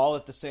 all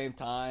at the same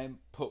time,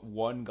 put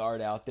one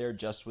guard out there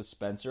just with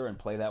Spencer and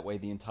play that way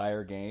the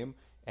entire game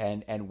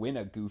and win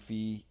a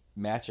goofy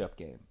matchup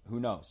game. Who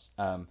knows?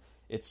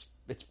 It's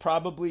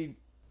probably,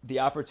 the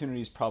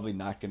opportunity is probably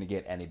not going to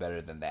get any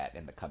better than that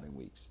in the coming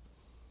weeks.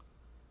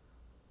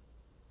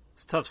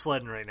 It's tough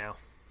sledding right now.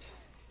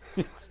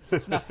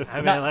 It's not,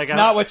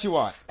 not what you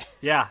want.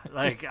 Yeah,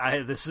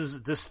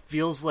 this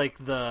feels like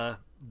the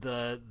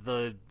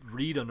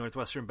read on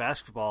Northwestern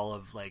basketball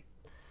of like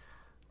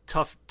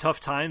tough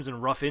times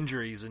and rough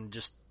injuries and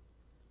just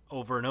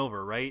over and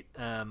over, right?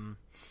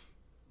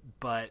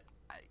 But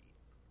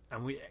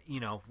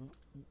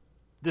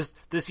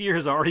this year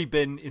has already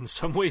been in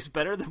some ways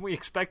better than we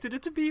expected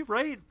it to be,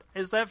 right?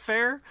 Is that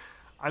fair?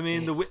 I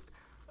mean,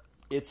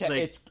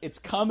 it's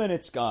come and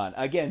it's gone.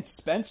 Again,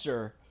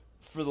 Spencer,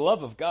 for the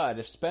love of God,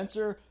 if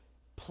Spencer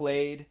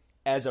played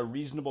as a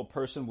reasonable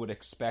person would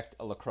expect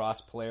a lacrosse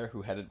player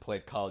who hadn't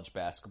played college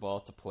basketball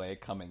to play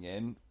coming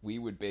in, we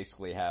would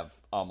basically have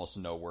almost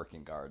no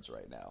working guards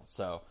right now.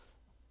 So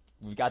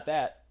we've got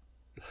that.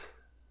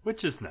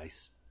 Which is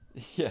nice.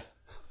 Yeah.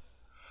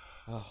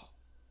 Oh.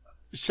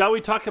 Shall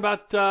we talk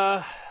about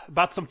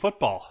some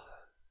football?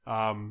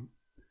 A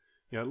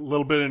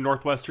little bit of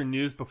Northwestern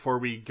news before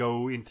we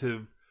go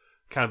into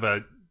kind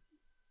of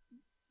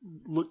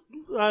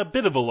a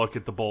bit of a look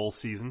at the bowl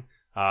season.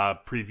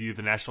 Preview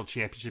the national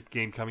championship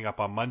game coming up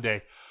on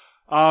Monday.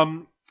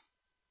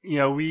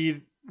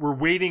 We we're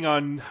waiting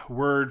on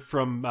word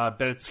from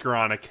Bennett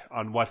Skowronek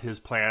on what his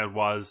plan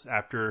was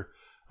after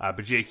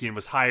Bajakian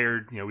was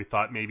hired. We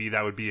thought maybe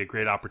that would be a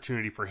great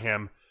opportunity for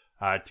him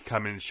to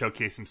come in and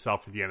showcase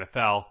himself for the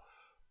NFL.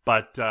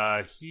 But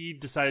he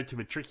decided to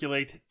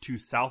matriculate to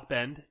South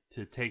Bend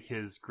to take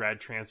his grad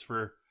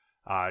transfer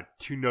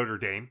to Notre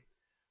Dame.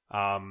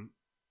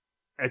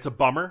 It's a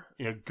bummer.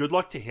 Good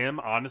luck to him,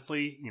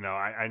 honestly.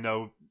 I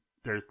know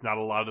there's not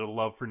a lot of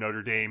love for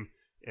Notre Dame,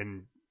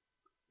 and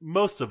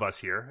most of us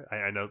here,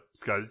 I know,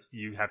 Scuzz,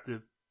 you have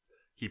to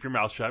keep your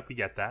mouth shut. We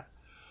get that.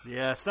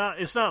 Yeah,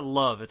 it's not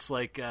love. It's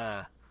like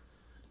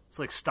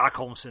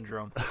Stockholm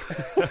syndrome.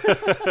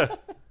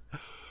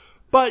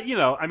 But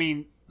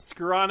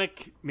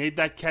Skowronek made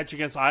that catch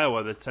against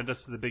Iowa that sent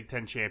us to the Big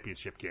Ten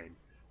championship game.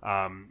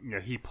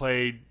 He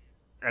played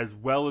as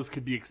well as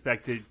could be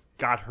expected.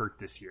 Got hurt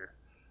this year.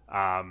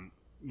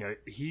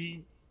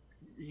 He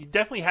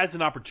definitely has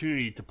an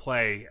opportunity to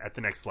play at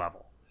the next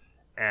level,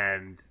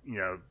 and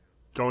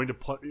going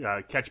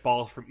to catch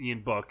balls from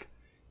Ian Book,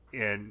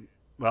 and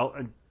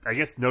I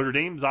guess Notre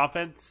Dame's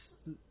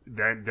offense,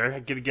 they're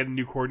going to get a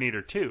new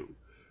coordinator too.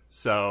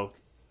 So,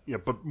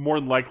 but more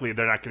than likely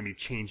they're not going to be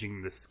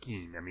changing the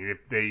scheme. I mean,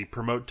 if they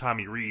promote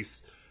Tommy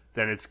Rees,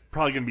 then it's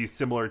probably going to be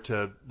similar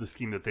to the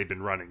scheme that they've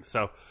been running.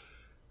 So,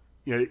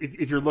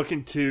 if you're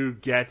looking to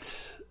get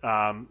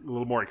a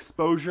little more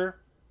exposure,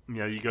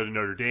 you go to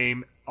Notre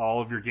Dame.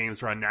 All of your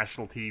games are on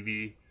national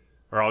TV,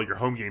 or all your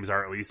home games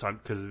are at least, on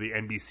because of the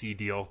NBC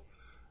deal.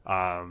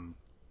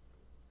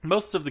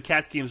 Most of the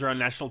Cats games are on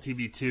national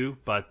TV too,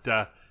 but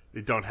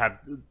they don't have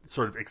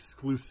sort of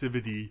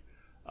exclusivity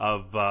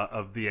of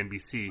the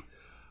NBC.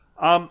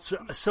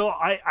 So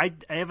I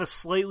have a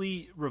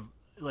slightly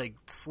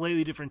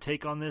different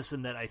take on this,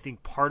 in that I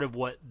think part of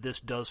what this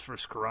does for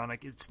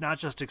Skowronek, it's not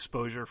just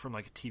exposure from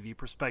like a TV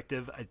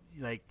perspective.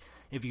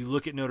 If you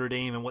look at Notre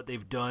Dame and what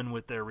they've done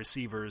with their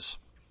receivers,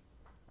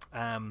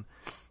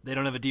 they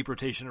don't have a deep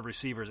rotation of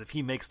receivers. If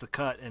he makes the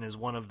cut and is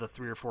one of the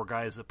 3 or 4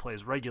 guys that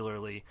plays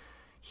regularly,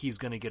 he's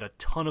going to get a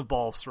ton of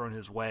balls thrown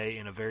his way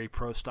in a very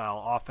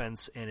pro-style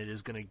offense, and it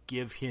is going to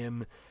give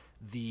him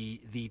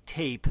the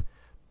tape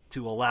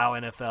to allow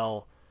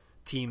NFL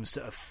teams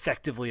to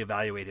effectively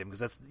evaluate him, because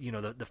that's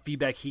the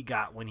feedback he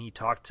got when he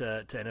talked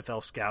to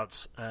NFL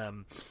scouts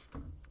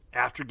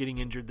after getting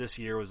injured this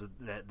year was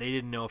that they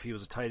didn't know if he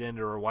was a tight end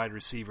or a wide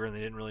receiver, and they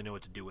didn't really know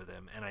what to do with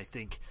him. And I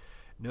think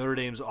Notre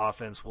Dame's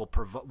offense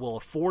will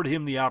afford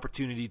him the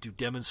opportunity to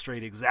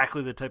demonstrate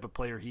exactly the type of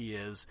player he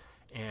is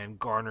and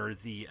garner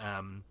the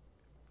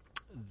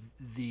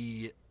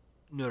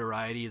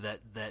notoriety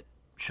that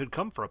should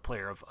come for a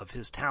player of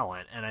his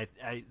talent. And I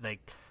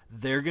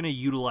they're going to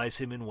utilize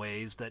him in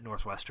ways that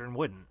Northwestern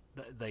wouldn't.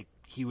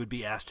 He would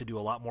be asked to do a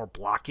lot more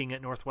blocking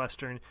at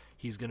Northwestern.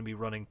 He's going to be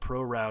running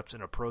pro routes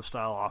in a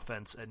pro-style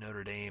offense at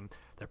Notre Dame.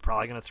 They're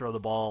probably going to throw the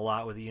ball a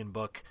lot with Ian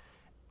Book.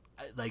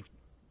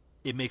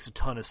 It makes a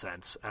ton of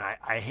sense. And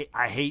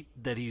I hate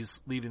that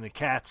he's leaving the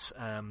Cats.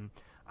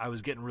 I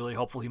was getting really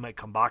hopeful he might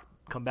come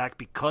back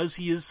because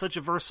he is such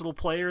a versatile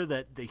player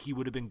that he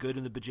would have been good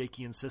in the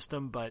Bajakian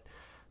system. But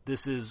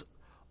this is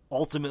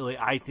ultimately,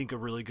 I think, a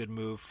really good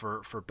move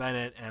for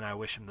Bennett, and I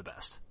wish him the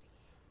best.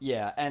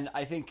 Yeah, and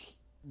I think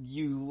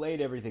you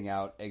laid everything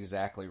out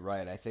exactly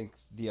right. I think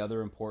the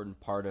other important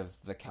part of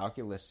the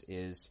calculus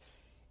is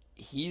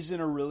he's in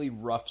a really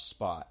rough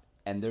spot,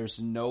 and there's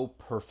no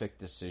perfect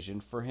decision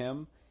for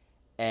him,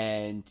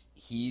 and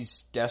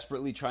he's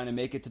desperately trying to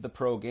make it to the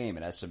pro game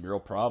and has some real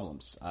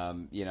problems.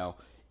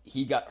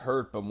 He got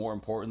hurt, but more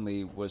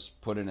importantly was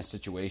put in a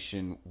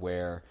situation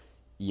where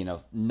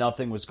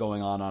nothing was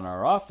going on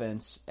our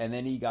offense, and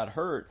then he got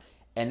hurt,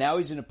 and now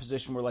he's in a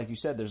position where, like you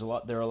said,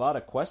 there are a lot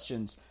of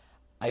questions.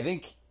 I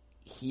think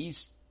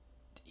he's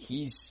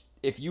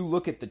if you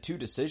look at the two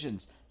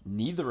decisions,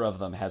 neither of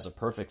them has a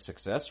perfect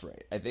success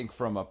rate. I think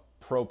from a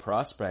pro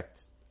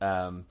prospect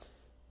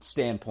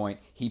standpoint,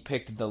 he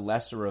picked the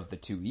lesser of the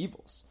two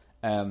evils.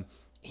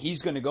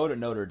 He's going to go to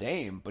Notre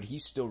Dame, but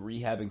he's still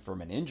rehabbing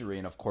from an injury,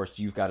 and of course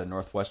you've got a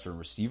Northwestern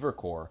receiver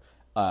core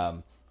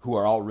who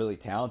are all really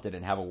talented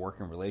and have a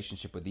working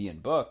relationship with Ian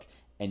Book,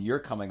 and you're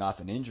coming off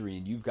an injury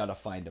and you've got to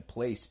find a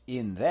place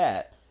in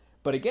that.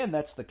 But again,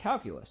 that's the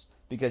calculus,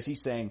 because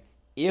he's saying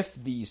if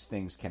these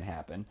things can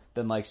happen,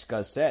 then like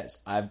Scuzz says,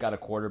 I've got a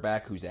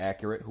quarterback who's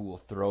accurate, who will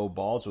throw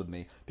balls with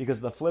me.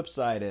 Because the flip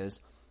side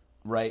is,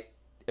 right,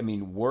 I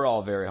mean, we're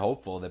all very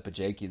hopeful that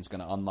Bajakian's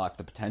going to unlock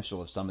the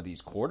potential of some of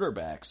these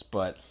quarterbacks,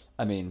 but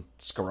I mean,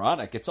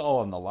 Skowronek, it's all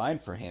on the line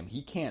for him.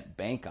 He can't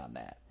bank on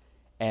that.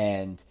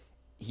 And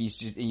he's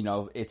just,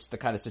 it's the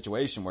kind of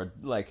situation where,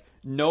 like,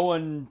 no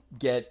one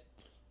get,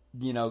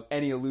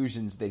 any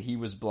illusions that he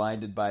was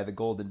blinded by the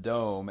Golden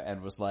Dome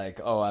and was like,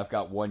 oh, I've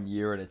got 1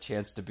 year and a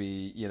chance to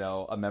be,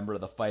 a member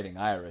of the Fighting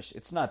Irish.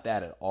 It's not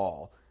that at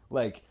all.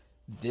 Like,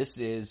 this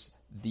is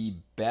the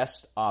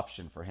best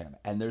option for him,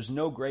 and there's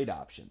no great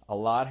option. A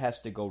lot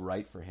has to go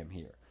right for him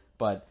here.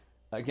 But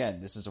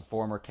again, this is a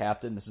former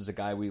captain. This is a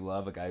guy we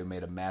love, a guy who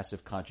made a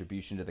massive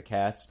contribution to the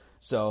Cats.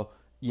 So,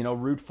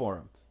 root for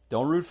him.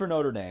 Don't root for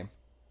Notre Dame,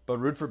 but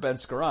root for Ben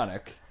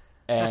Skowronek.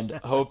 and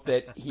hope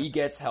that he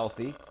gets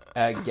healthy,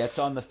 gets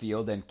on the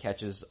field, and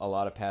catches a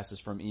lot of passes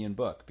from Ian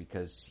Book,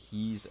 because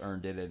he's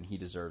earned it and he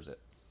deserves it.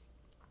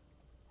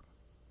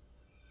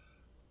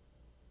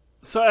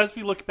 So as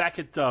we look back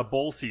at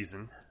bowl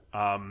season,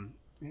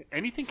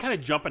 anything kind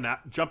of jump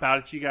out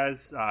at you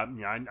guys?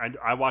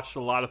 I watched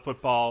a lot of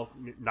football,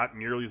 not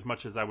nearly as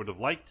much as I would have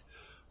liked,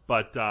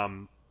 but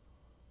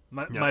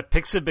my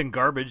picks have been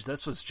garbage.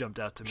 That's what's jumped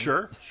out to me.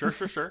 Sure.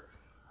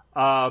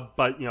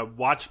 But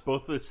watch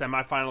both of the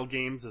semifinal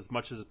games as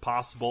much as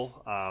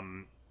possible.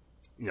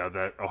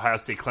 The Ohio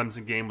State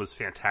Clemson game was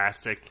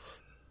fantastic.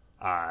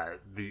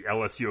 The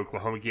LSU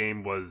Oklahoma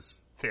game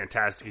was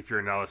fantastic if you're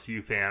an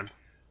LSU fan.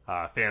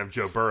 Fan of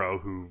Joe Burrow,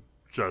 who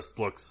just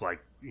looks like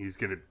he's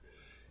going to...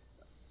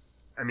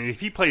 I mean,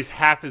 if he plays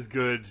half as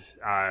good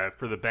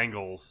for the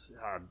Bengals,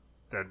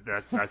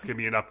 that's going to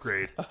be an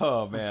upgrade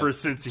oh, man. For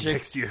Cincy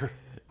next year.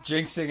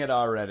 Jinxing it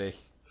already.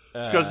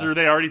 Because are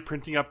they already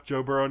printing up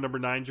Joe Burrow number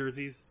 9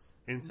 jerseys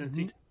in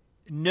Cincy?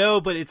 No,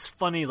 but it's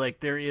funny. Like,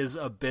 there is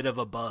a bit of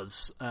a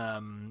buzz.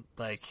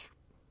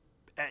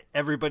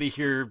 Everybody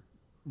here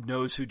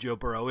knows who Joe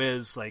Burrow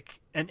is. Like,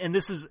 and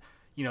this is...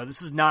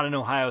 this is not an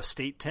Ohio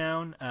State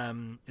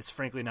town. It's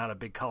frankly not a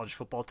big college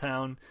football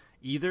town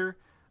either.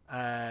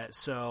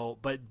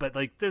 But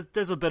like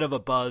there's a bit of a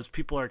buzz.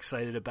 People are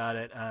excited about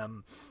it.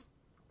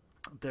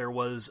 There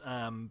was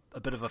a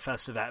bit of a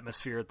festive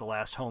atmosphere at the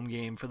last home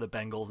game for the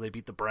Bengals. They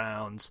beat the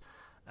Browns.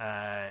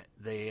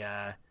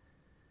 Andy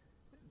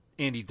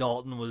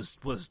Dalton was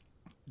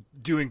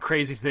doing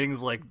crazy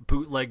things like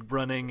bootleg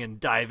running and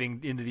diving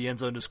into the end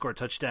zone to score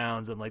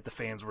touchdowns, and like the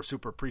fans were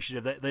super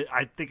appreciative.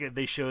 I think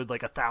they showed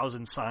like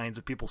 1,000 signs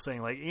of people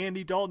saying like,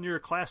 Andy Dalton, you're a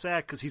class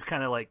act, because he's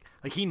kind of like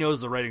he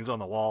knows the writing's on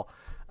the wall.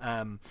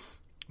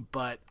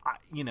 But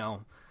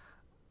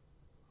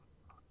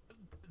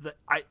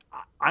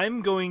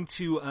I'm going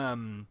to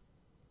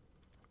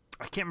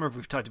I can't remember if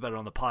we've talked about it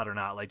on the pod or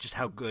not, like just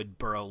how good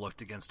Burrow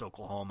looked against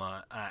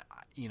Oklahoma.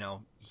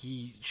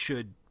 He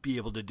should be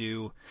able to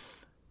do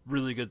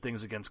really good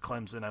things against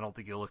Clemson. I don't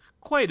think he'll look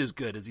quite as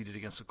good as he did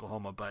against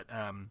Oklahoma, but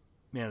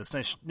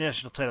this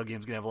national title game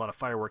is going to have a lot of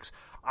fireworks.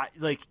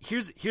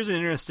 Here's an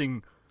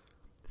interesting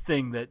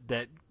thing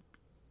that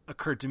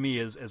occurred to me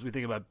as we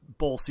think about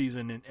bowl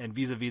season and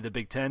vis-a-vis the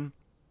Big Ten.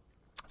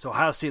 So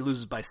Ohio State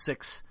loses by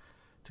 6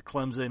 to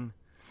Clemson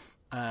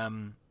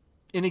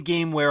in a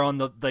game where on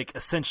the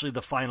essentially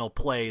the final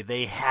play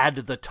they had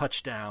the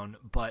touchdown,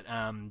 but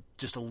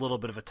just a little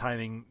bit of a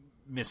timing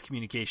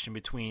miscommunication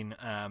between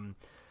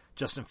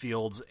Justin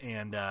Fields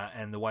and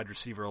the wide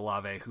receiver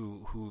Olave,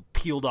 who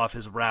peeled off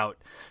his route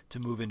to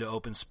move into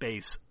open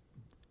space,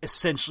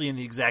 essentially in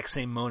the exact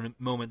same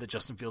moment that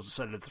Justin Fields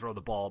decided to throw the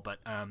ball. But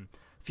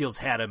Fields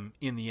had him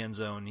in the end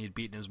zone. He had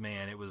beaten his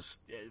man. It was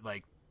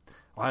like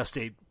Ohio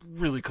State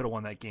really could have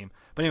won that game.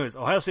 But anyways,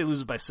 Ohio State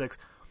loses by 6.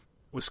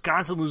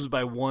 Wisconsin loses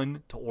by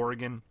 1 to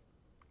Oregon.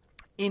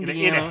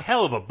 Indiana, in a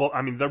hell of a bowl.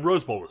 I mean, the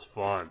Rose Bowl was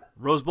fun.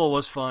 Rose Bowl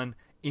was fun.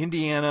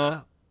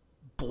 Indiana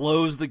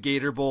blows the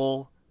Gator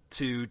Bowl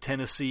to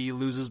Tennessee,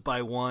 loses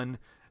by 1.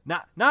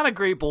 Not a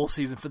great bowl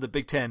season for the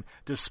Big Ten,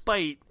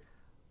 despite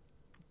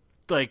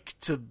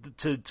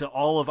to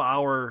all of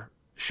our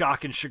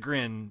shock and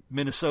chagrin,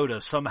 Minnesota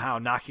somehow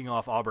knocking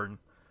off Auburn,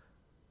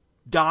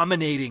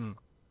 dominating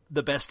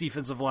the best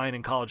defensive line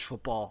in college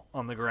football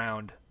on the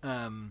ground.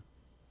 Kind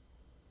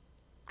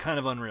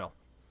of unreal.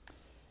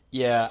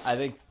 Yeah, I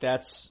think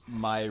that's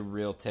my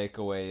real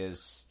takeaway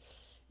is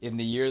in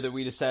the year that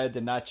we decided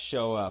to not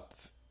show up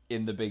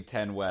in the Big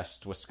Ten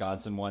West,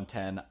 Wisconsin won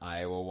 10,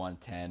 Iowa won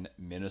 10,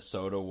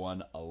 Minnesota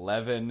won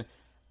 11.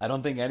 I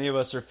don't think any of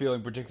us are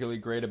feeling particularly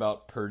great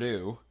about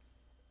Purdue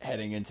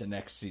heading into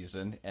next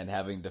season and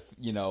having to,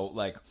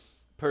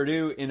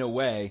 Purdue, in a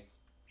way,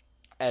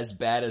 as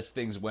bad as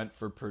things went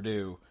for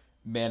Purdue,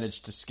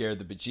 managed to scare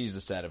the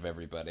bejesus out of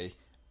everybody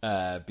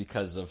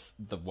because of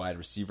the wide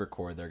receiver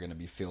core they're going to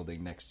be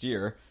fielding next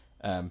year.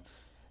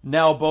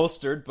 Now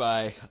bolstered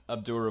by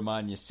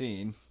Abdur-Rahman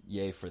Yassin.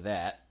 Yay for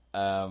that.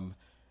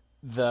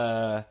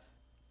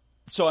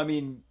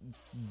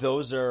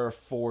 Those are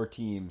 4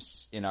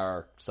 teams in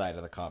our side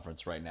of the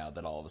conference right now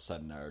that all of a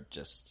sudden are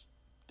just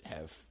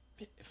have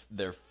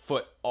their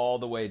foot all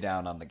the way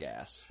down on the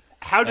gas.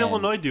 How did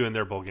Illinois do in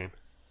their bowl game?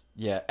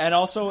 Yeah, and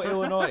also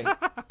Illinois.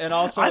 I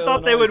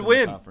thought they would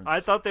win. I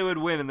thought they would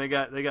win, and they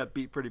got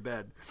beat pretty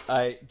bad.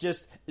 I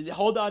just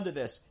hold on to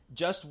this.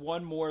 Just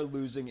one more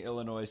losing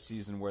Illinois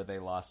season where they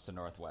lost to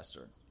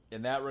Northwestern.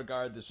 In that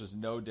regard, this was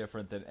no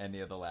different than any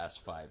of the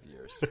last 5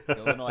 years.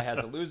 Illinois has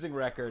a losing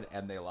record,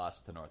 and they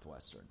lost to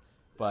Northwestern.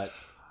 But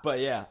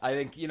yeah, I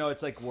think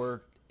it's like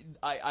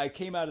I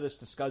came out of this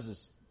to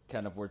Scuz's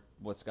kind of what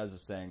Scuzz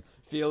is saying,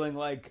 feeling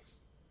like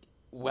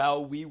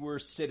while we were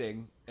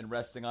sitting and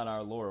resting on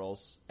our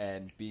laurels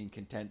and being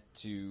content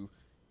to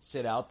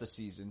sit out the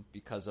season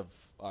because of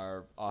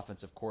our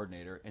offensive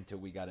coordinator until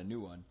we got a new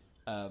one,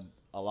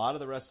 a lot of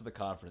the rest of the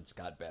conference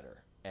got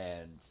better,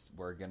 and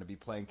we're going to be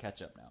playing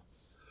catch up now.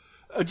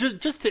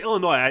 Just to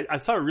Illinois, I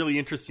saw a really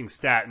interesting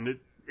stat, and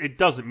it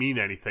doesn't mean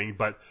anything,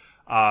 but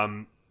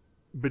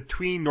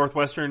between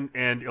Northwestern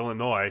and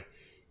Illinois,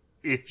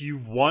 if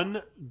you've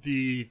won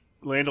the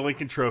Land of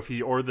Lincoln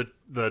Trophy or the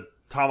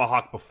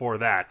Tomahawk before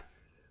that,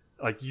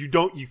 like you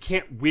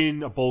can't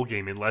win a bowl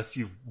game unless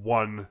you've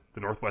won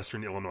the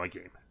Northwestern Illinois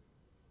game.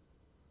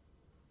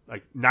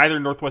 Like neither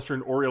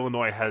Northwestern or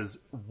Illinois has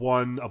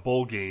won a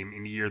bowl game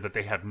in a year that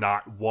they have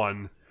not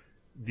won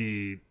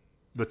the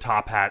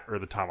Top Hat or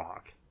the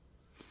Tomahawk.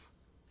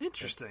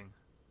 Interesting.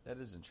 That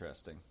is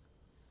interesting.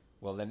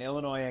 Well, then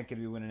Illinois ain't going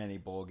to be winning any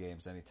bowl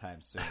games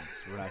anytime soon.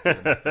 So we're not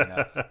giving anything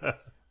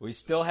up. We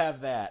still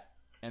have that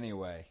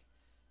anyway.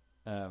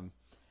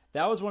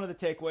 That was one of the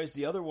takeaways.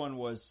 The other one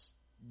was,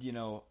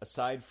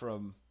 aside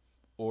from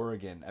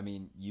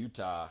Oregon,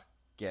 Utah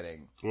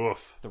getting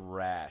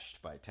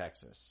thrashed by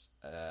Texas.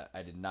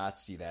 I did not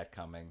see that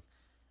coming.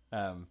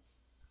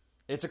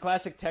 It's a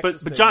classic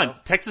Texas But thing, John, though.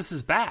 Texas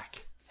is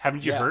back.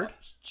 Haven't you heard?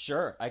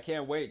 Sure. I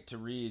can't wait to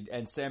read.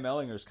 And Sam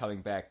Ellinger's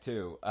coming back,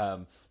 too.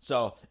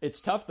 So it's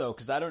tough, though,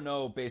 because I don't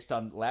know, based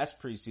on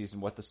last preseason,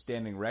 what the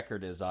standing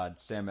record is on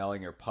Sam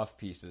Ellinger puff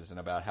pieces and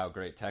about how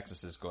great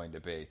Texas is going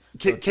to be.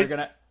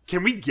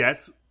 Can we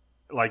guess,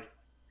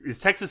 is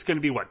Texas going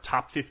to be,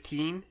 top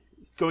 15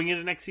 going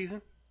into next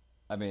season?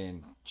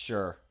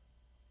 Sure.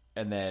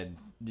 And then,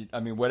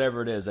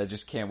 whatever it is, I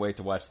just can't wait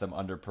to watch them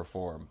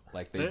underperform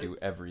like they do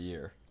every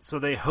year. So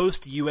they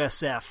host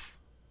USF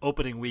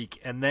opening week,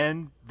 and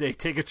then they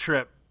take a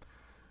trip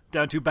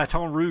down to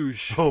Baton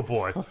Rouge. Oh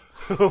boy!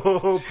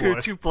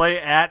 To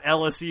play at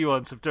LSU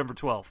on September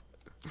 12th.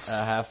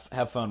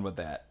 Have fun with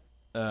that.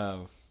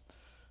 Oh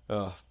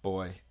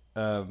boy.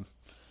 The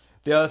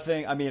other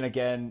thing,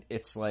 again,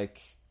 it's like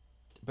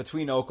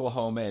between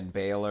Oklahoma and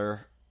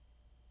Baylor,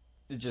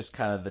 just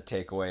kind of the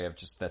takeaway of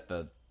just that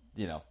the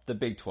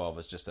Big 12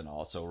 is just an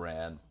also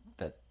ran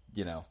that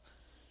in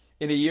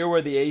a year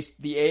where the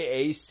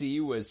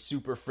AAC was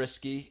super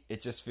frisky,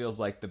 it just feels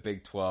like the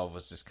Big 12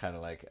 was just kind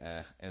of like,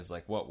 eh. It was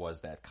like, what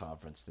was that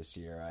conference this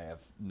year? I have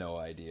no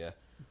idea.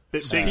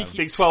 Big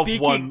 12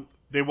 won.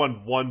 They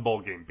won one bowl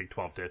game. Big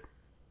 12 did.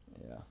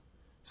 Yeah.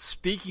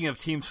 Speaking of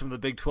teams from the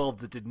Big 12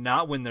 that did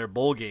not win their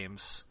bowl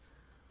games,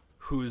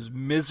 whose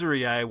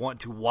misery I want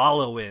to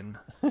wallow in,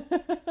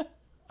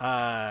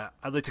 I'd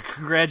like to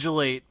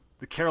congratulate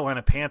the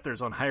Carolina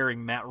Panthers on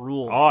hiring Matt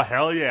Rule. Oh,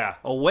 hell yeah.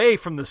 Away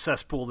from the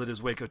cesspool that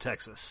is Waco,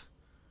 Texas.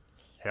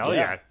 Hell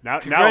yeah.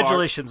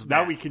 Congratulations, now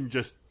Matt. we can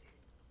just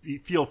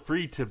feel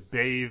free to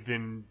bathe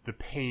in the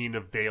pain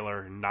of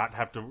Baylor and not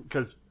have to,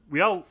 because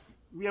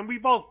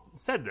we've all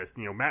said this,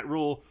 Matt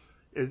Rule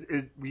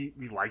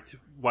we liked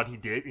what he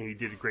did, and he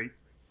did great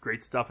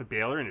stuff at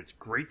Baylor, and it's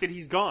great that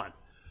he's gone.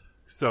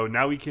 So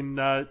now we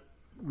can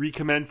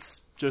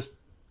recommence just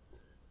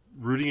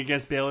rooting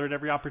against Baylor at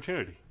every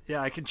opportunity.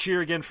 Yeah, I can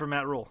cheer again for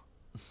Matt Rule.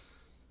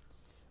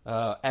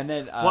 And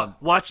then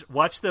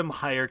watch them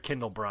hire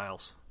Kendall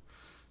Briles.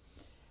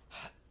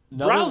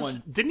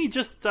 Briles, didn't he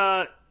just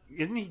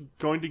isn't he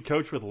going to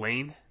coach with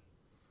Lane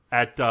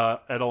at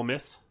Ole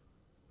Miss?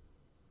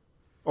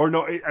 Or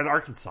no, at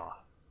Arkansas.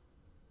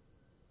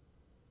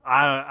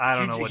 I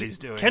don't know what he's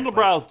doing. Kendall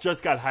Briles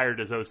just got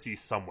hired as OC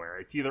somewhere.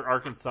 It's either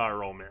Arkansas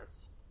or Ole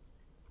Miss.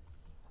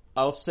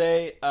 I'll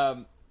say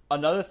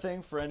another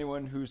thing for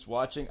anyone who's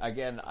watching,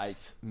 again, I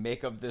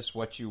make of this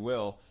what you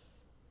will.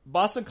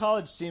 Boston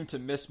College seemed to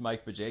miss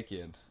Mike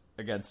Bajakian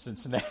against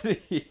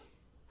Cincinnati.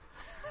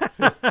 Let's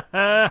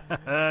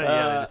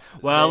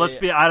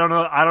be. I don't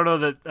know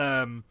that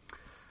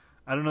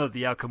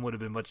the outcome would have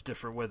been much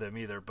different with him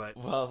either. But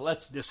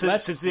let's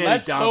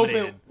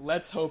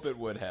hope it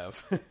would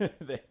have.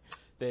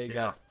 they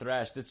got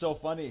thrashed. It's so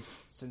funny.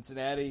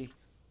 Cincinnati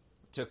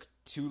took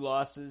 2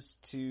 losses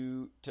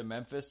to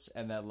Memphis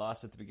and that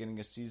loss at the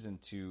beginning of season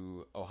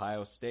to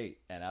Ohio State.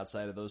 And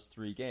outside of those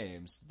 3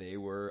 games, they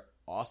were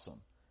awesome.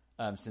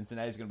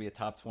 Cincinnati's going to be a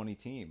top 20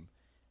 team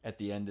at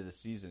the end of the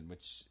season,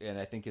 and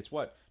I think it's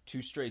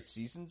 2 straight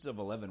seasons of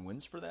 11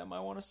 wins for them,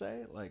 I want to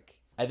say.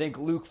 I think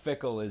Luke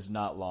Fickell is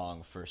not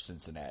long for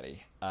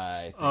Cincinnati.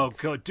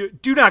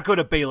 Do not go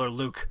to Baylor,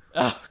 Luke.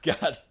 Oh,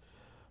 God.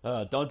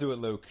 Don't do it,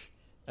 Luke.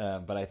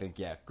 But I think,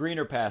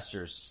 greener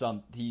pastures.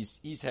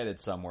 He's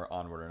headed somewhere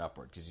onward and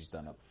upward because he's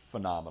done a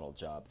phenomenal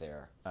job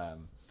there.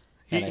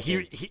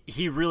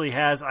 He really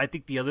has. I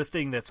think the other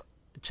thing that's,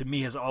 to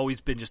me, has always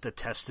been just a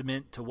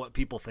testament to what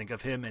people think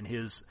of him and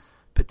his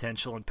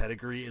potential and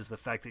pedigree is the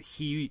fact that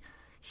he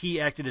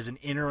acted as an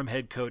interim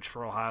head coach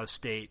for Ohio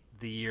State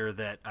the year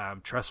that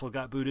Tressel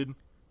got booted,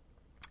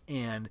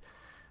 and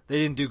they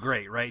didn't do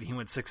great, right? He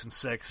went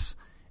 6-6.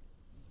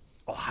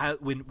 Ohio,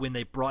 when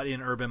they brought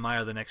in Urban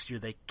Meyer the next year,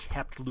 they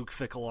kept Luke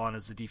Fickell on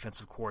as the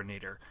defensive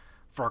coordinator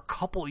for a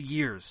couple of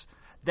years.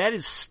 That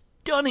is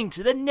stunning.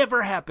 That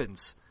never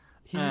happens.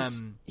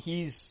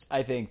 He's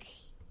I think,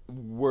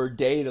 were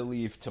Day to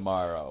leave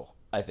tomorrow,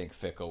 I think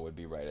Fickell would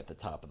be right at the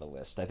top of the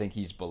list. I think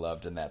he's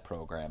beloved in that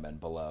program and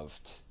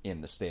beloved in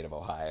the state of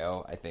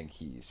Ohio. I think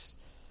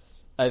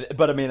I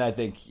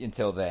think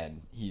until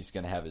then, he's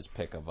going to have his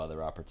pick of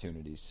other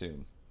opportunities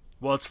soon.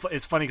 Well,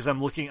 it's funny because I'm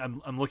looking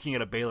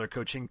at a Baylor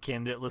coaching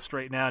candidate list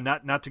right now.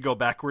 Not to go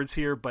backwards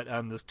here, but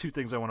there's 2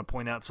 things I want to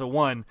point out. So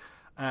one,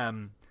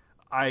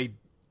 I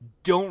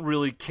don't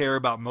really care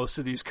about most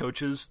of these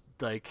coaches.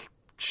 Like,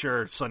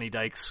 sure, Sonny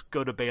Dykes,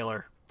 go to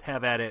Baylor,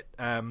 have at it.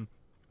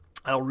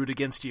 I'll root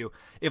against you.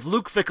 If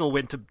Luke Fickell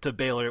went to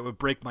Baylor, it would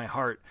break my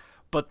heart.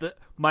 But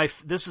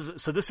this is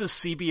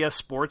CBS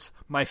Sports.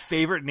 My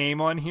favorite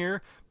name on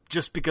here,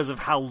 just because of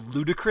how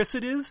ludicrous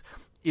it is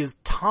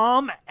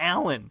Tom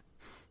Allen.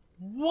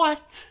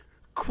 What?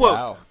 Quote,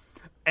 Wow.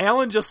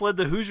 Allen just led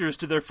the Hoosiers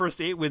to their first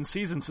 8-win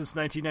season since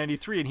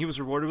 1993, and he was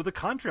rewarded with a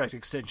contract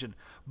extension.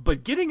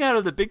 But getting out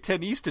of the Big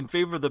Ten East in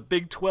favor of the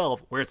Big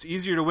 12, where it's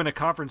easier to win a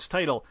conference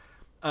title,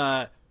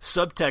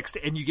 subtext,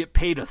 and you get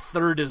paid a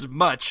third as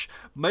much,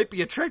 might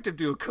be attractive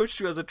to a coach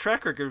who has a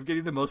track record of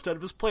getting the most out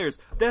of his players.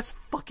 That's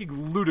fucking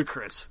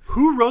ludicrous.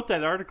 Who wrote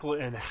that article,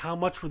 and how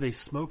much were they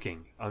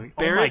smoking? I mean,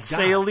 Barrett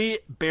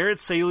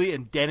Saley,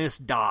 and Dennis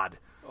Dodd.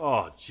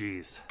 Oh,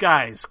 jeez.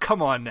 Guys,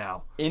 come on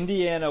now.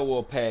 Indiana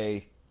will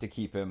pay to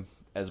keep him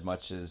as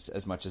much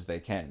as they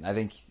can. I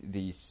think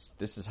this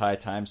is high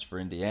times for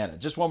Indiana.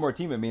 Just one more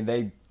team. I mean,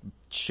 they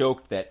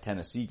choked that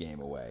Tennessee game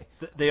away.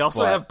 They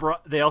also have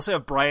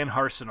Brian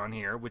Harsin on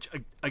here, which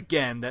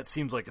again, that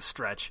seems like a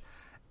stretch.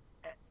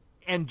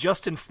 And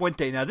Justin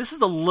Fuente. Now, this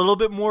is a little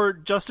bit more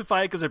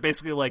justified because they're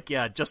basically like,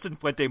 yeah, Justin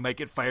Fuente might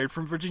get fired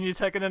from Virginia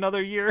Tech in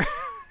another year.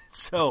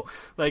 So,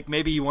 like,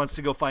 maybe he wants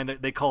to go find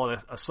they call it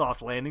a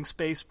soft landing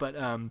space. But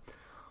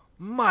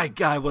my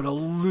God, what a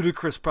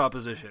ludicrous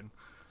proposition.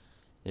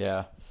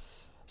 Yeah.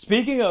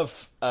 Speaking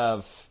of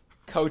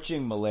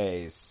coaching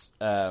malaise,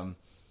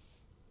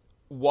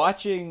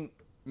 watching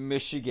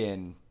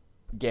Michigan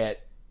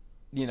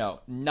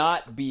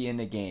not be in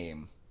a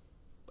game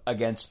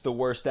against the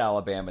worst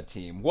Alabama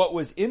team, what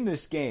was in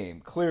this game,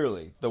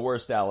 clearly the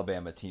worst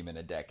Alabama team in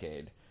a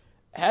decade,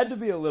 had to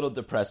be a little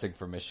depressing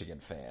for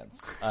Michigan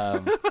fans.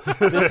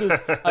 This was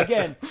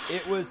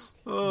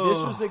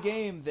a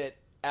game that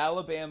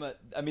Alabama,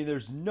 I mean,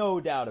 there's no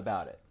doubt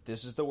about it.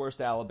 This is the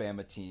worst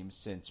Alabama team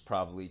since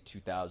probably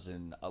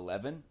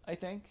 2011, I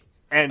think.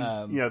 And,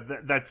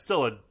 that's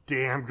still a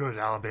damn good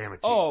Alabama team.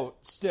 Oh,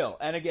 still.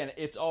 And again,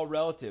 it's all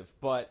relative,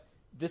 but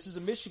this is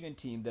a Michigan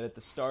team that at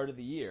the start of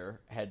the year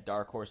had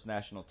dark horse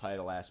national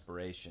title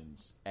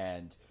aspirations.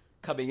 And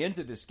coming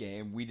into this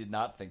game, we did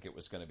not think it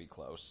was going to be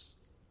close.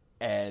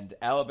 And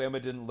Alabama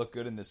didn't look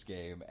good in this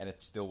game, and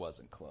it still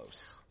wasn't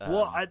close.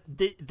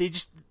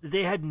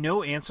 They had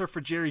no answer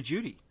for Jerry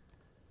Jeudy.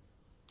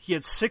 He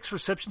had 6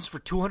 receptions for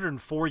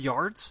 204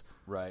 yards.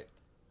 Right.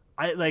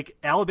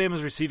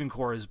 Alabama's receiving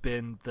core has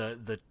been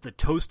the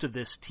toast of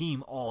this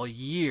team all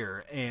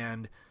year,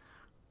 and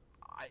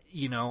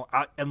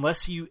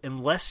unless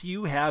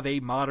you have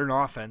a modern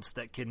offense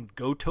that can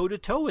go toe to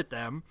toe with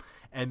them,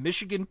 and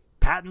Michigan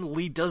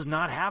patently does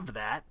not have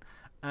that.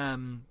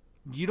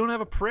 You don't have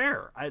a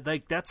prayer.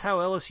 That's how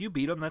LSU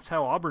beat them. That's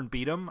how Auburn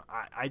beat them.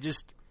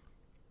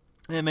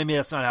 Maybe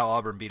that's not how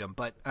Auburn beat them,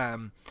 but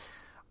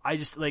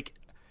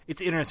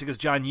it's interesting because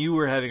John, you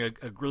were having a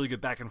really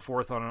good back and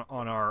forth on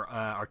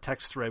our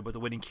text thread with the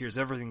Winning Cures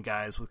Everything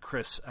guys with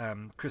Chris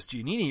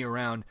Giannini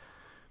around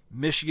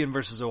Michigan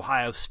versus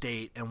Ohio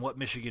State and what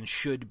Michigan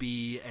should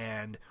be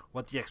and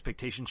what the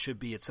expectations should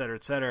be, et cetera,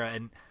 et cetera.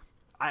 And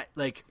I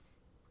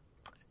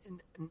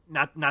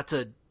not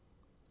to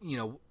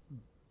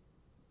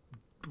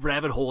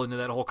rabbit hole into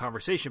that whole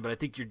conversation, but I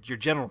think your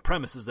general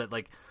premise is that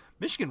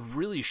Michigan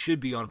really should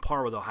be on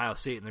par with Ohio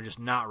State, and they're just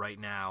not right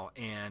now,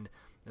 and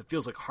it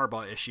feels like a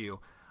Harbaugh issue.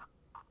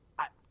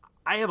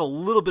 I have a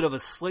little bit of a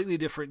slightly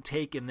different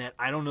take in that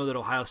I don't know that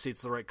Ohio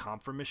State's the right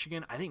comp for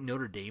Michigan. I think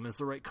Notre Dame is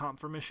the right comp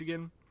for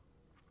Michigan,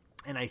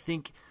 and I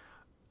think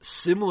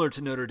similar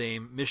to Notre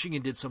Dame,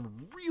 Michigan did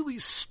some really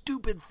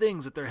stupid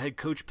things at their head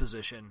coach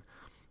position,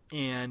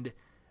 and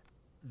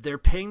they're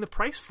paying the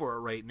price for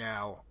it right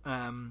now.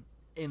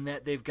 In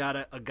that they've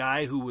got a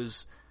guy who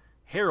was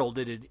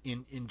heralded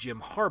in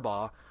Jim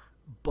Harbaugh,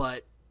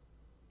 but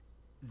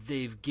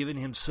they've given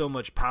him so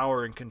much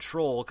power and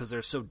control because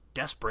they're so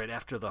desperate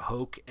after the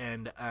Hoke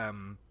and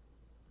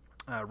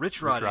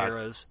Rich Rod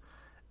eras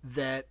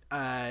that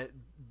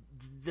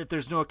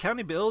there's no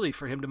accountability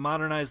for him to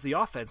modernize the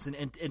offense.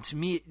 And to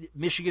me,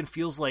 Michigan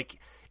feels like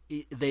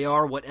they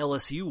are what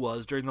LSU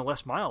was during the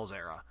Les Miles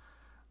era.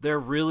 They're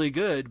really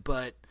good,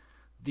 but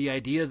the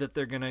idea that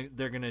they're gonna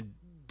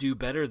do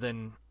better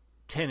than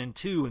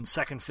 10-2 and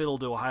second fiddle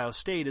to Ohio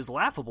State is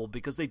laughable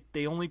because they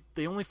only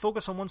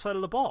focus on one side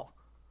of the ball.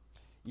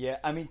 Yeah,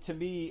 I mean, to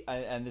me,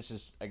 and this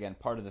is again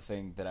part of the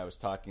thing that I was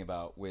talking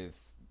about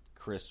with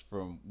Chris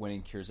from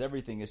Winning Cures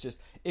Everything, is just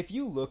if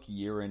you look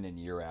year in and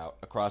year out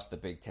across the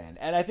Big Ten,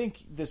 and I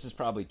think this is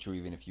probably true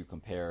even if you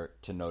compare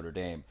to Notre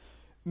Dame,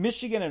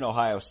 Michigan and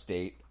Ohio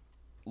State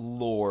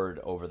lord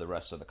over the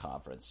rest of the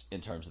conference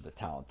in terms of the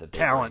talent that they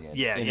bring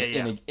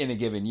in a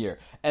given year.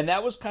 And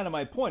that was kind of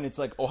my point. It's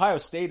like Ohio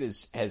State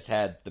has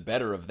had the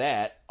better of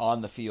that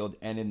on the field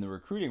and in the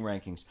recruiting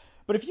rankings.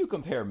 But if you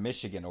compare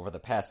Michigan over the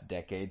past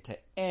decade to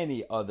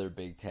any other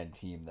Big Ten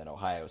team than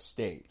Ohio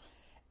State,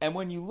 and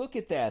when you look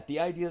at that, the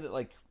idea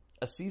that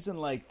a season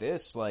like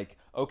this,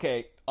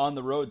 okay, on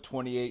the road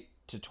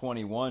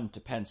 28-21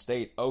 to Penn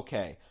State,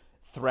 okay,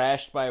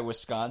 thrashed by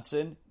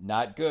Wisconsin,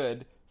 not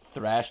good.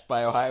 Thrashed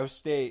by Ohio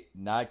State,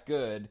 not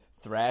good.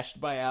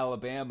 Thrashed by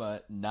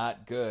Alabama,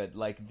 not good.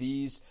 Like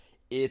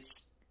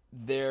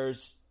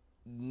there's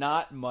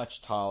not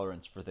much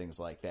tolerance for things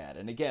like that.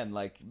 And again,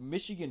 like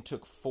Michigan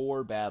took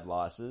 4 bad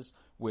losses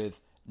with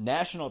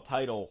national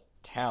title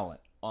talent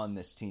on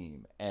this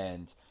team.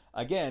 And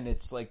again,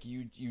 it's like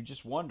you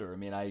just wonder. I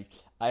mean,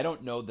 I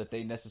don't know that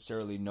they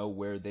necessarily know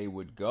where they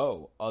would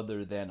go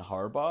other than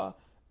Harbaugh,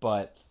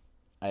 but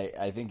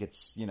I think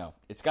it's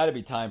got to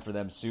be time for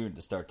them soon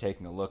to start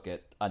taking a look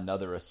at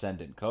another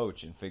ascendant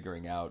coach and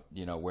figuring out,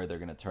 where they're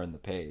going to turn the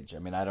page. I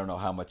mean, I don't know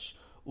how much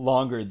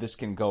longer this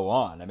can go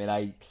on. I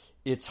mean,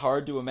 it's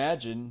hard to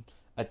imagine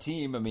a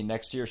team. I mean,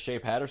 next year Shea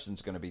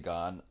Patterson's going to be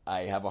gone.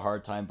 I have a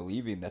hard time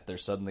believing that they're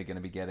suddenly going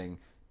to be getting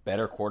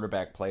better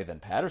quarterback play than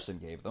Patterson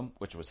gave them,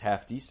 which was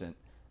half decent.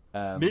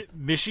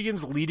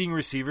 Michigan's leading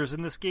receivers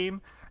in this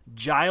game,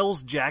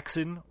 Giles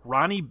Jackson,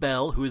 Ronnie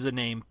Bell, who is a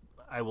name,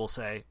 I will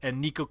say,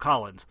 and Nico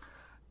Collins.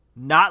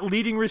 Not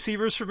leading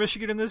receivers for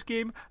Michigan in this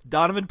game,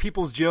 Donovan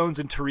Peoples-Jones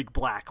and Tariq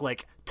Black,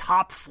 like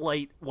top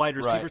flight wide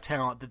receiver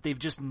talent that they've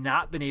just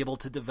not been able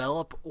to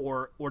develop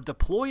or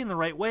deploy in the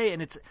right way.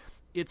 And it's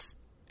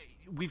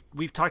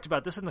we've talked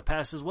about this in the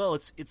past as well.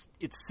 It's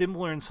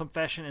similar in some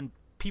fashion, and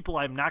people,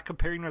 I'm not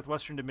comparing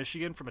Northwestern to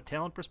Michigan from a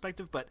talent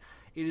perspective, but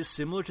it is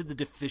similar to the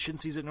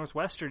deficiencies at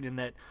Northwestern in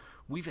that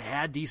we've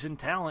had decent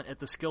talent at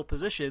the skill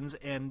positions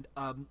and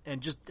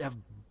just have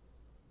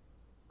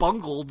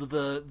bungled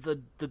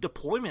the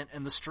deployment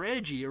and the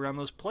strategy around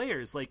those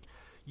players. Like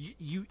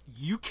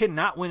you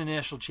cannot win a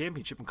national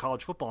championship in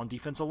college football on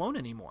defense alone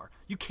anymore.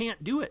 You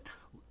can't do it.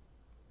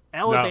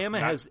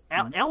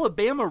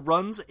 Alabama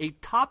runs a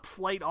top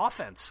flight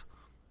offense.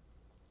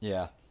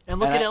 Yeah. And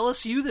look at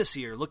LSU this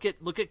year. Look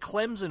at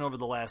Clemson over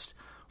the last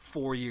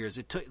 4 years.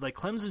 It took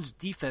Clemson's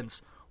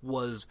defense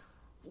was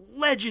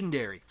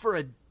legendary for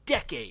a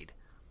decade,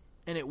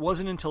 and it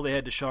wasn't until they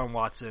had Deshaun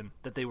Watson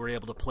that they were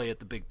able to play at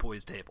the big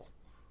boys table.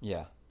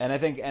 Yeah, and I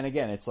think, and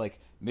again, it's like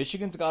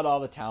Michigan's got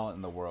all the talent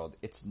in the world.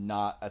 It's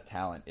not a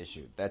talent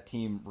issue. That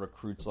team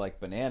recruits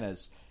like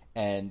bananas,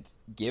 and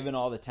given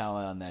all the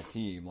talent on that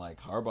team, like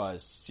Harbaugh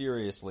is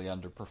seriously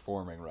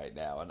underperforming right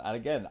now. And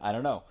again, I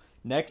don't know.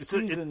 Next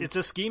season, it's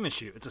a scheme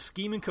issue. It's a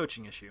scheme and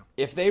coaching issue.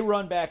 If they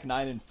run back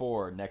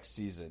 9-4 next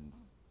season,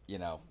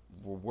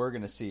 we're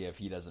going to see if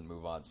he doesn't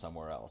move on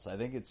somewhere else. I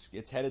think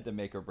it's headed to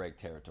make or break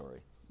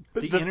territory.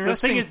 But the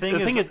thing is,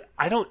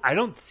 I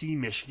don't see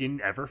Michigan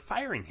ever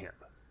firing him.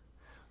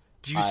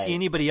 Do you see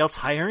anybody else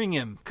hiring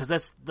him? Because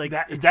that's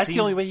the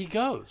only way he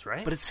goes,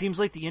 right? But it seems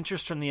like the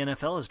interest from the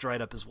NFL has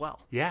dried up as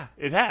well. Yeah,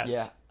 it has.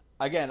 Yeah.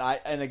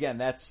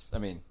 That's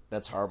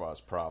Harbaugh's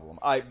problem.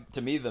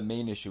 To me, the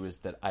main issue is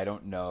that I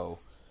don't know.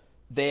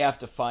 They have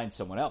to find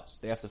someone else.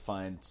 They have to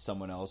find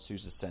someone else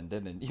who's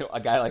ascendant, and a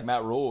guy like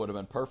Matt Rule would have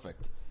been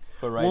perfect.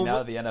 But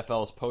now the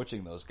NFL is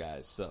poaching those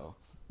guys. So,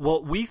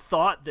 we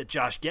thought that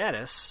Josh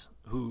Gaddis,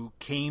 who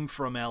came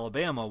from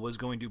Alabama, was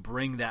going to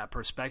bring that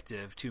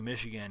perspective to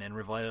Michigan and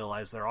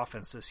revitalize their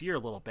offense this year a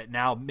little bit.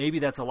 Now, maybe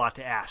that's a lot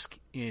to ask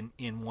in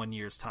 1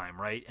 year's time,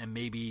 right? And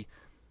maybe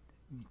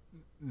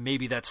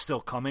that's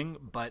still coming,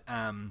 but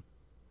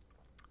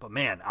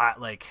man,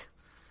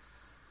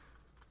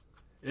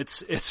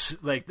 it's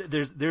like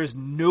there's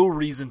no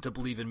reason to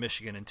believe in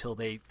Michigan until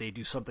they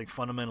do something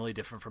fundamentally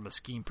different from a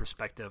scheme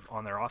perspective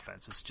on their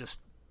offense. It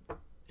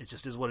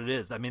just is what it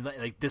is. I mean,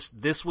 like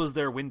this was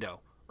their window.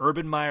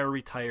 Urban Meyer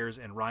retires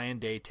and Ryan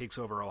Day takes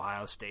over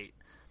Ohio State.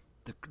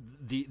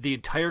 The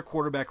entire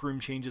quarterback room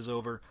changes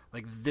over.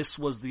 Like, this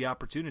was the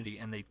opportunity,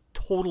 and they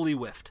totally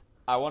whiffed.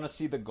 I want to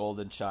see the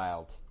golden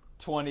child.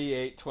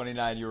 28,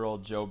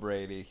 29-year-old Joe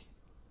Brady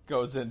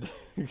goes in there.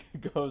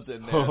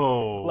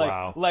 Oh,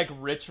 wow. Like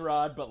Rich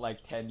Rod, but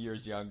like 10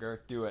 years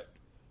younger. Do it.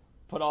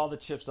 Put all the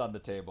chips on the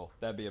table.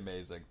 That'd be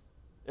amazing.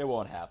 It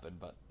won't happen,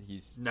 but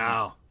he's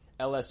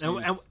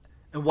LSU's.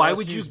 And why LSU's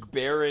would you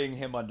burying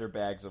him under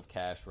bags of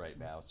cash right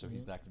now, so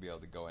he's not going to be able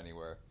to go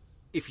anywhere.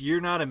 If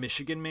you're not a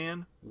Michigan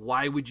man,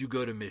 why would you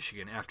go to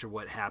Michigan after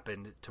what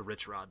happened to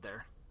Rich Rod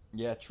there?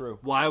 Yeah, true.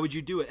 Why would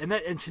you do it?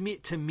 And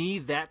to me,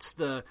 that's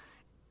the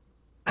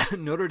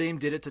Notre Dame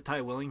did it to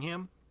Ty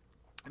Willingham.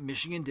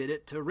 Michigan did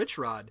it to Rich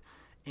Rod,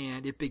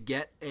 and it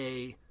beget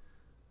a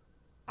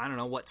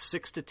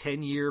 6 to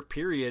 10 year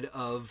period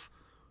of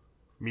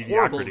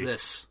mediocrity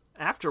horribleness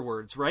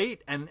afterwards,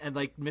 right? And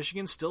like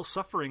Michigan's still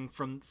suffering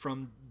from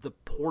the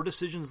poor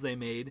decisions they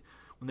made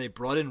when they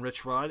brought in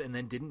Rich Rod and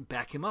then didn't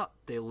back him up.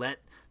 They let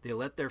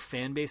their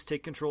fan base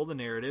take control of the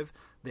narrative.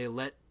 They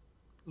let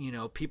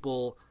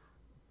people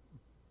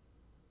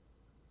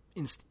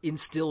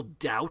instill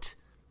doubt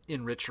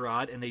in Rich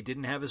Rod, and they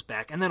didn't have his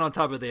back. And then on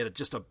top of it, they had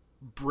just a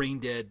brain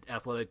dead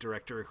athletic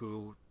director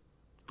who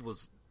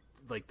was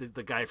like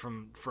the guy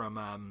from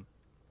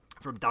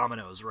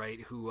Domino's,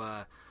 right? Who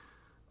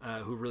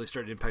really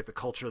started to impact the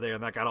culture there,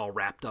 and that got all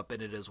wrapped up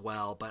in it as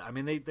well. But I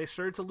mean, they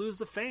started to lose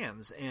the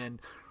fans,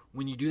 and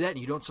when you do that and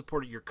you don't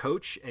support your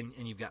coach, and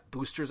you've got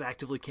boosters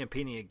actively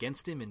campaigning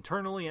against him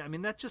internally, I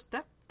mean, that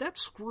that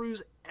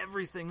screws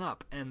everything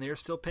up, and they're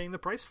still paying the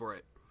price for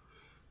it.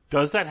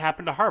 Does that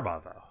happen to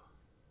Harbaugh, though?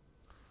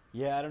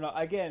 Yeah, I don't know.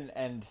 Again,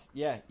 and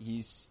yeah,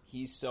 he's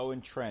so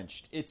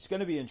entrenched. It's going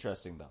to be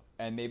interesting though,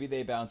 and maybe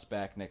they bounce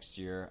back next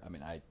year. I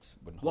mean, I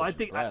wouldn't. Hold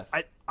your breath.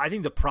 I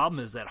think the problem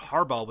is that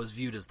Harbaugh was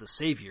viewed as the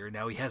savior.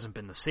 Now he hasn't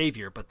been the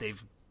savior, but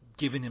they've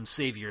given him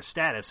savior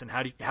status, and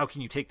how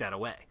can you take that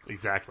away?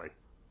 Exactly.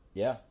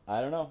 Yeah, I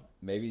don't know.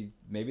 Maybe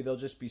they'll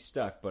just be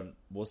stuck, but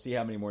we'll see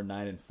how many more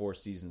 9-4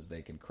 seasons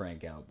they can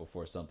crank out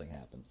before something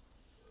happens.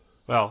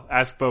 Well,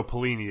 ask Bo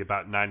Pelini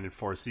about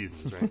 9-4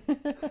 seasons,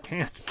 right?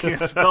 Can't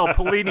spell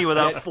Pelini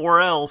without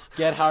 4 L's.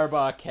 Get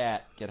Harbaugh a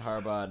cat. Get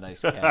Harbaugh a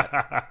nice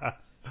cat.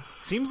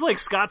 Seems like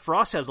Scott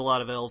Frost has a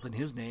lot of L's in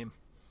his name.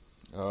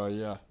 Oh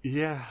yeah.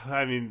 Yeah,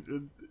 I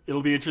mean,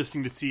 it'll be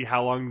interesting to see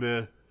how long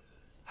the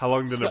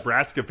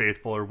Nebraska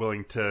faithful are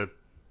willing to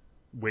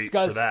wait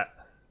for that.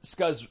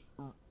 Scuzz,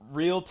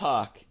 real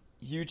talk.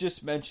 You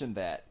just mentioned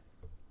that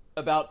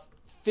about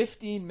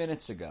 15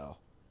 minutes ago.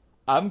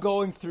 I'm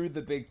going through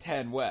the Big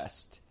Ten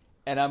West,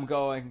 and I'm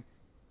going,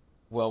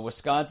 well,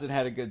 Wisconsin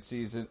had a good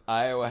season.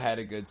 Iowa had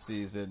a good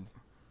season.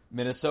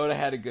 Minnesota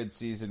had a good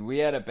season. We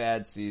had a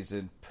bad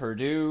season.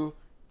 Purdue,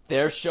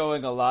 they're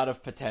showing a lot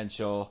of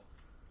potential.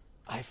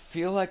 I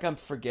feel like I'm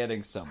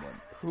forgetting someone.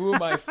 Who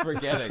am I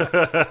forgetting?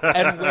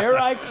 And where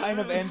I kind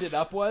of ended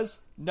up was,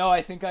 no,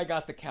 I think I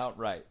got the count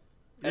right.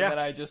 And then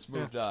I just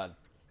moved on.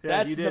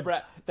 Yeah,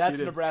 That's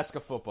Nebraska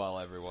football,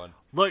 everyone.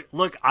 Look,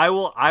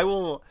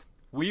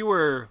 we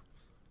were,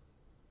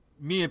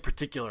 me in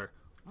particular,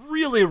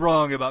 really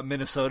wrong about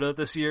Minnesota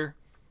this year.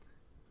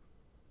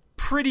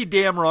 Pretty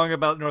damn wrong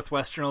about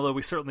Northwestern, although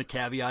we certainly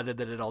caveated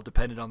that it all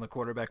depended on the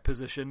quarterback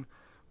position.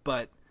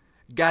 But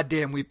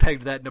goddamn, we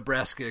pegged that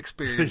Nebraska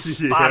experience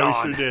spot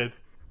on. We sure did.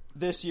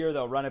 This year,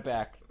 though, run it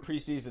back.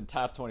 Preseason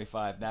top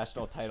 25,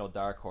 national title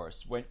dark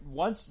horse.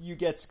 Once you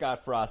get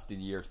Scott Frost in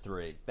year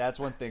 3, that's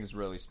when things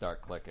really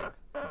start clicking.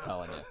 I'm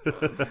telling you.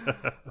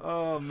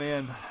 Oh,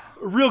 man.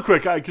 Real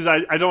quick, because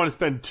I don't want to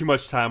spend too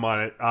much time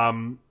on it.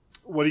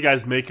 What do you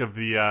guys make of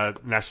the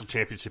national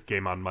championship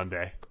game on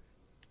Monday?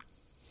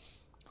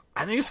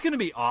 I think it's going to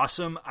be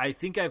awesome. I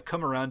think I've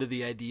come around to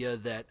the idea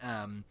that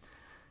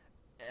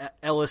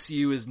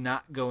LSU is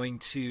not going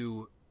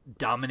to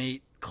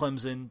dominate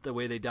Clemson the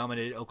way they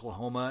dominated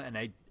Oklahoma, and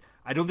I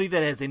don't think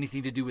that has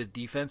anything to do with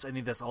defense. I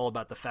think that's all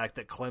about the fact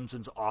that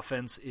Clemson's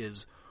offense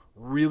is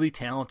really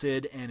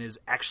talented and is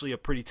actually a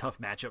pretty tough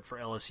matchup for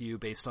LSU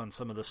based on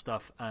some of the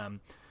stuff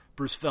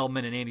Bruce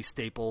Feldman and Andy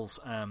Staples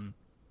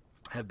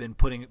have been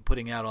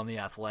putting out on The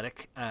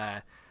Athletic.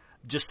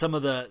 Just some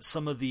of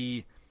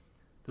the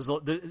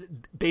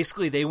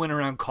basically they went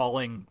around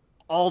calling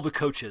all the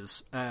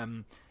coaches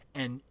and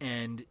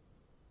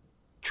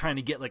trying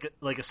to get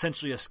like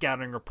essentially a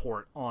scouting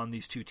report on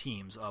these two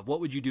teams of what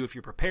would you do if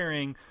you're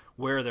preparing,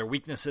 where are their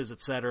weaknesses,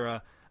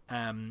 etc.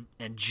 And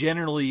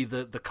generally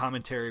the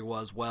commentary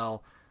was,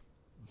 well,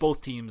 both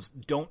teams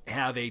don't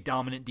have a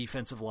dominant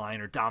defensive line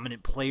or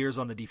dominant players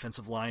on the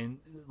defensive line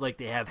like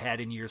they have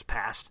had in years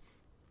past,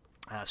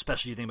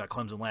 especially you think about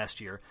Clemson last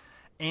year.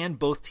 And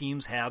both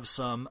teams have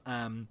some,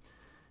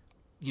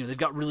 they've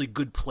got really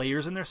good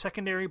players in their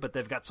secondary, but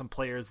they've got some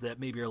players that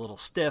maybe are a little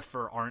stiff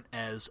or aren't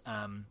as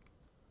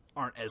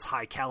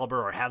high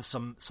caliber or have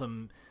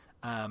some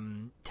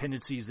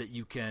tendencies that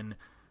you can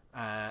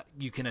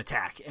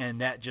attack.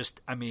 And that just,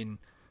 I mean,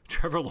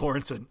 Trevor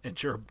Lawrence and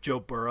Joe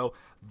Burrow,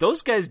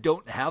 those guys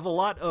don't have a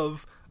lot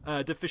of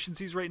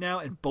deficiencies right now,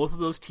 and both of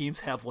those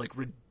teams have like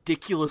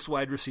ridiculous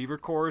wide receiver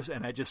cores,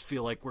 and I just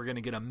feel like we're going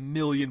to get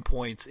 1,000,000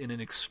 points in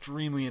an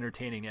extremely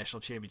entertaining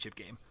national championship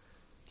game.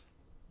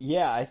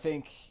 Yeah, I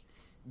think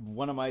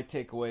one of my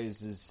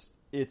takeaways is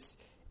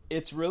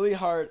it's really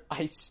hard.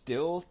 I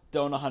still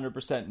don't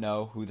 100%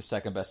 know who the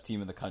second best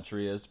team in the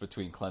country is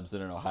between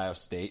Clemson and Ohio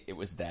State. It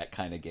was that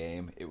kind of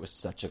game. It was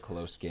such a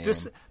close game.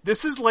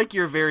 This is like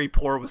your very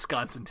poor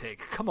Wisconsin take.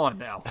 Come on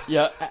now.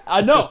 Yeah,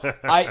 I know.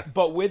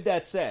 But with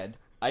that said,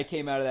 I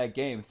came out of that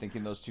game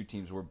thinking those two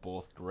teams were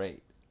both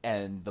great.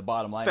 And the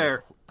bottom line is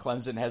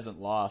Clemson hasn't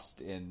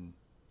lost in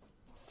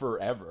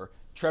forever.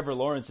 Trevor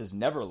Lawrence has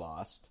never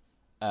lost.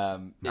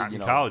 Not in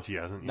college, he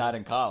hasn't. Not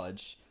in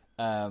college.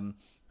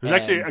 There's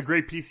actually a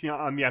great piece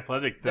on The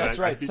Athletic that that's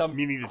right. I think some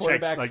meaning to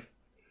quarterback,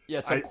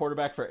 check. Some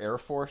quarterback for Air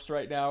Force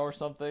right now or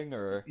something.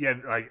 Or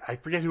I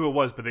forget who it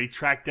was, but they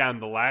tracked down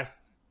the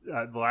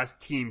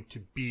last team to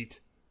beat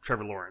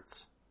Trevor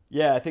Lawrence.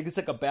 Yeah, I think it's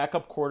like a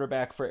backup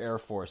quarterback for Air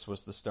Force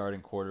was the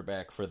starting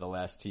quarterback for the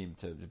last team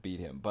to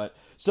beat him. But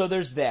so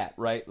there's that,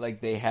 right?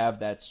 Like they have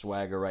that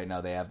swagger right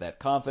now. They have that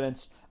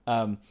confidence.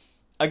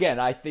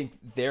 Again, I think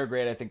they're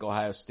great. I think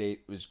Ohio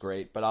State was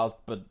great, but I'll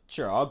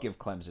give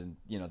Clemson.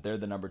 They're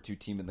the number 2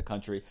 team in the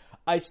country.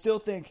 I still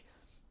think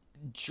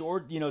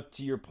Jordan.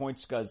 To your point,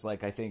 Scuzz.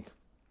 Like I think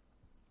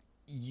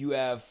you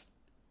have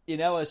in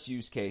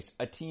LSU's case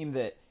a team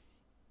that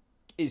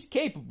is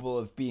capable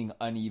of being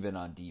uneven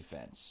on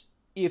defense.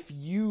 If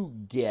you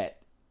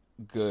get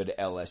good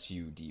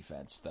LSU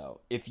defense,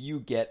 though, if you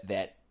get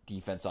that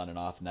defense on an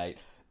off night,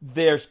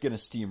 they're going to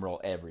steamroll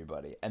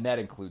everybody, and that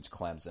includes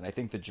Clemson. I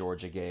think the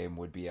Georgia game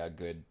would be a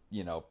good,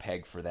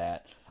 peg for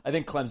that. I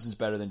think Clemson's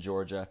better than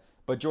Georgia,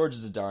 but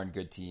Georgia's a darn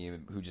good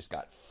team who just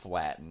got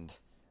flattened.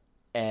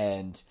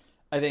 And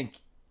I think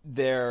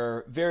there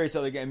are various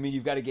other games. I mean,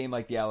 you've got a game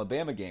like the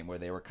Alabama game where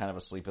they were kind of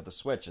asleep at the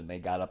switch, and they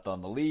got up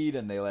on the lead,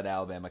 and they let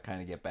Alabama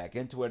kind of get back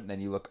into it. And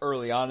then you look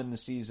early on in the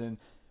season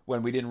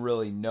when we didn't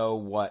really know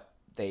what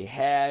they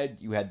had.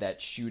 You had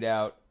that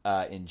shootout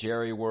in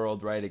Jerry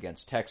World, right,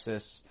 against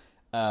Texas.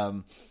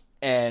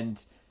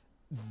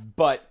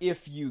 But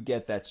if you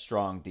get that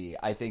strong D,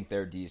 I think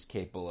their D is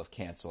capable of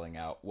canceling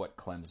out what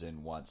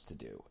Clemson wants to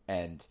do.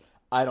 And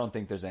I don't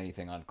think there's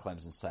anything on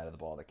Clemson's side of the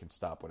ball that can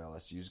stop what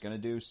LSU is going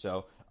to do.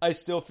 So I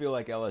still feel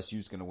like LSU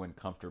is going to win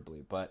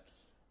comfortably. But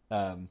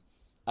I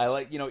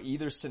like,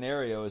 either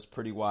scenario is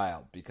pretty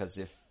wild, because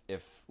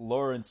if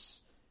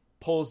Lawrence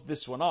pulls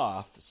this one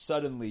off,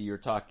 suddenly you're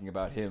talking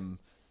about him,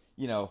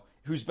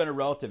 who's been a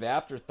relative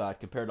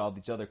afterthought compared to all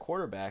these other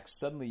quarterbacks.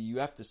 Suddenly you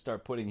have to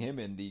start putting him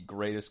in the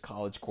greatest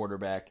college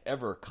quarterback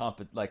ever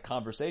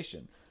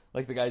conversation.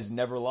 Like, the guy's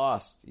never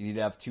lost. You need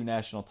to have 2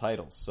 national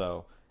titles.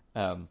 So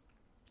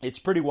it's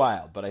pretty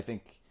wild. But I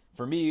think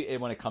for me,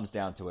 when it comes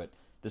down to it,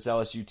 this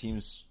LSU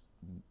team's,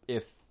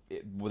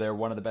 they're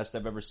one of the best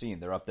I've ever seen.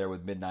 They're up there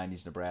with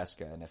mid-90s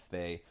Nebraska. And if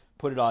they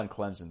put it on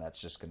Clemson,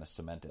 that's just going to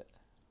cement it.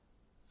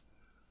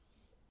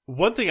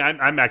 One thing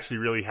I'm actually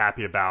really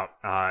happy about,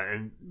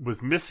 and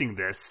was missing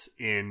this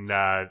in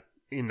the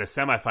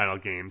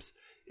semifinal games,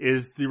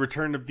 is the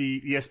return of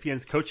the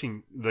ESPN's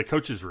the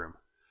coaches room.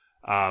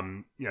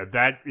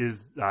 That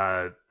is,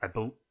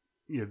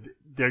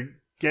 they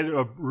get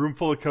a room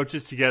full of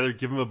coaches together,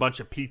 give them a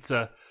bunch of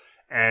pizza,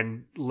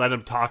 and let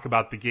them talk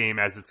about the game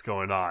as it's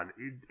going on.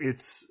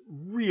 It's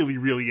really,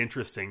 really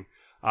interesting.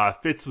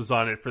 Fitz was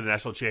on it for the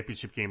national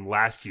championship game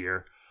last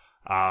year,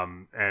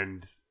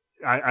 and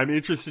I'm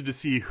interested to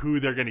see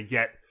who they're going to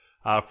get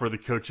for the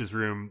coaches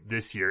room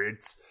this year.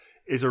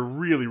 It's a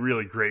really,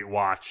 really great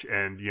watch,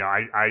 and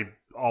I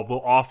will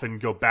often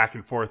go back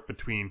and forth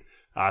between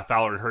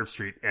Fowler and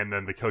Herbstreit and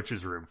then the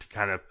coaches room to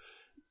kind of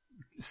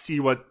see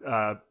what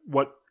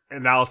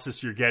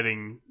analysis you're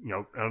getting,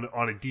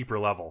 on a deeper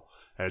level.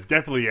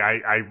 Definitely,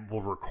 I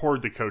will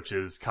record the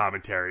coaches'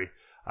 commentary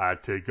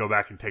to go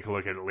back and take a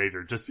look at it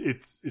later. Just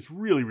it's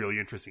really, really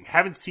interesting.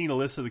 Haven't seen a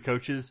list of the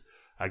coaches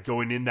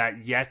going in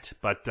that yet,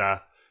 but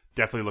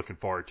definitely looking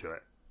forward to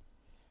it.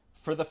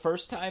 For the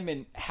first time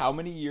in how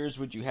many years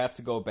would you have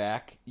to go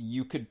back?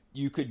 You could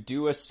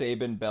do a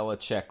Saban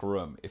Belichick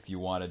room if you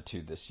wanted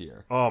to this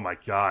year. Oh my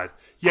God!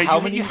 Yeah,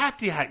 you have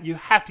to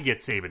get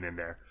Saban in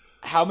there.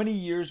 How many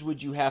years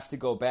would you have to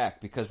go back?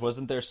 Because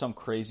wasn't there some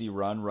crazy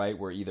run, right,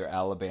 where either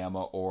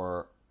Alabama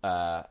was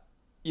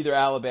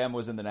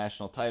in the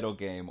national title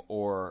game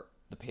or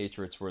the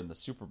Patriots were in the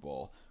Super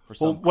Bowl?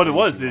 What it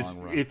was is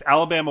if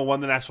Alabama won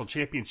the national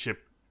championship,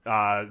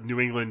 New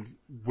England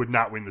would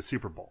not win the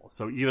Super Bowl.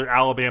 So either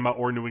Alabama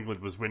or New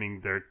England was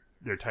winning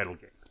their title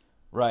game.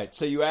 Right.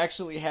 So you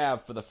actually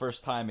have, for the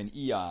first time in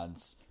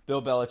eons,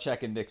 Bill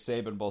Belichick and Nick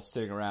Saban both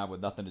sitting around with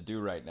nothing to do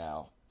right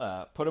now.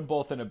 Put them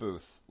both in a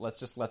booth. Let's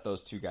just let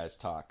those two guys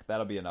talk.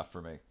 That'll be enough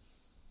for me.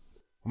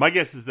 My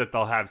guess is that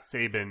they'll have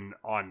Saban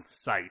on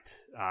site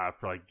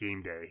for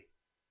game day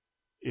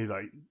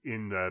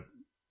in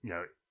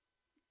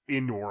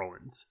New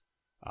Orleans.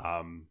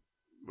 And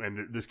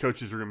this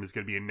coach's room is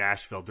going to be in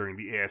Nashville during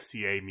the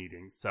AFCA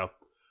meetings. So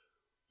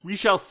we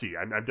shall see.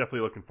 I'm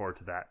definitely looking forward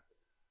to that.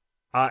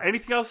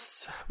 Anything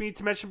else we need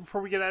to mention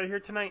before we get out of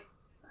here tonight?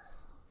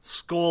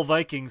 Skol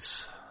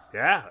Vikings.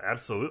 Yeah,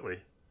 absolutely.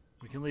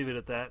 We can leave it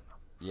at that.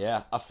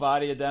 Yeah,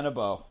 Afadi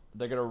Adenabo.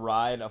 They're going to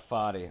ride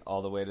Afadi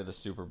all the way to the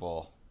Super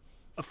Bowl.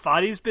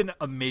 Afadi's been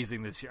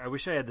amazing this year. I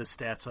wish I had the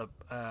stats up.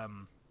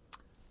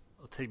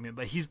 It'll take me,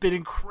 but he's been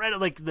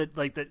incredible.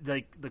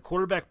 The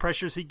quarterback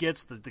pressures he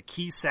gets, the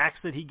key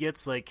sacks that he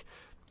gets. There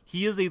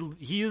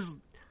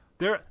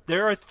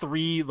are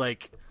 3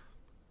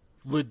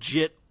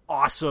 legit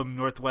awesome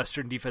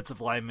Northwestern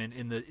defensive linemen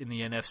in the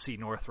NFC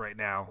North right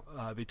now,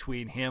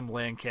 between him,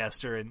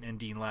 Lancaster, and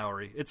Dean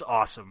Lowry. It's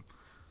awesome.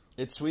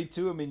 It's sweet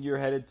too. I mean, you're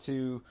headed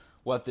to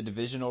the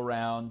divisional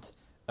round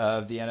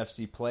of the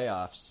NFC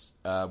playoffs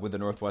with a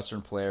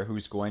Northwestern player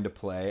who's going to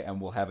play and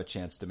will have a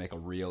chance to make a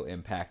real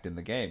impact in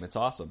the game. It's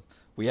awesome.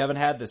 We haven't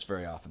had this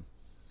very often.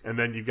 And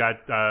then you've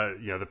got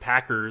the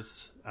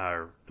Packers,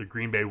 the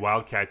Green Bay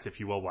Wildcats,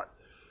 if you will.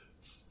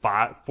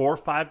 4 or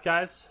 5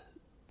 guys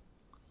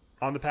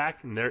on the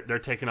Pack, and they're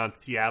taking on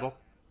Seattle.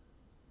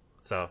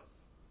 So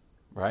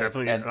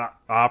definitely an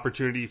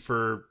opportunity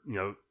for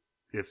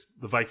if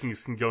the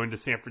Vikings can go into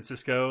San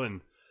Francisco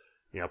and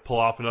pull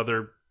off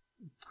another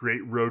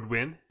great road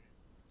win.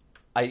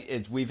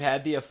 We've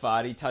had the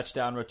Afadi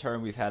touchdown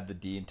return. We've had the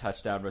Dean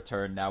touchdown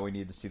return. Now we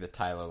need to see the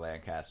Tyler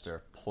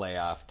Lancaster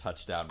playoff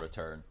touchdown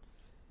return.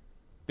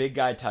 Big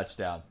guy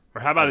touchdown.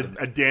 Or how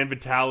about a Dan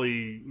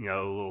Vitale,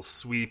 a little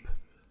sweep,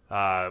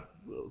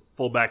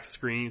 fullback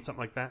screen,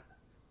 something like that?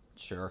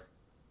 Sure.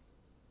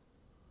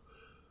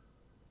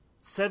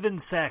 7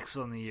 sacks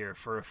on the year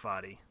for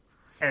Afadi.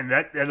 And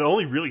that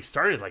only really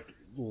started like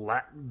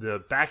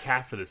the back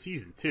half of the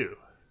season too.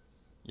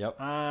 Yep.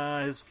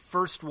 His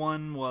first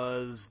one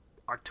was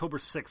October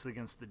 6th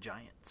against the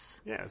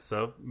Giants. Yeah,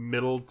 so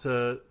middle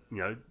to,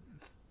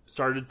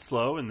 started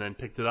slow and then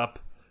picked it up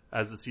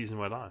as the season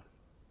went on.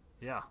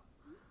 Yeah.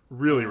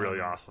 Really,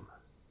 really awesome.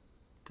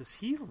 Does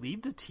he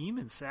lead the team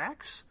in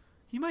sacks?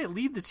 He might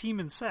lead the team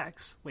in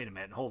sacks. Wait a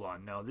minute, hold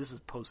on. No, this is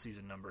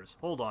postseason numbers.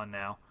 Hold on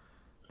now.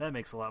 That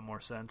makes a lot more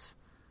sense.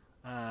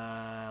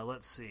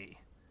 Let's see.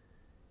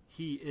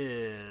 He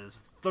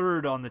is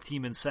third on the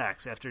team in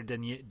sacks after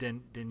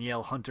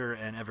Danielle Hunter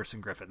and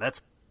Everson Griffin.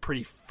 That's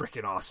pretty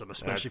freaking awesome,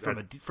 especially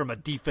from a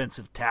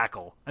defensive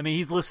tackle. I mean,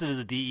 he's listed as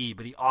a DE,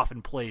 but he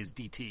often plays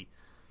DT.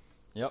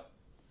 Yep.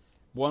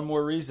 One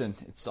more reason.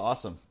 It's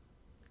awesome.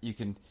 You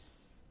can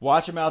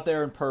watch him out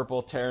there in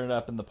purple, tearing it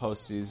up in the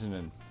postseason,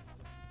 and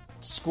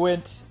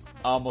squint,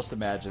 almost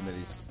imagine that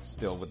he's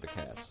still with the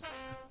Cats.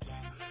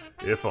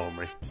 If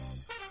only.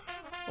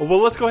 Well,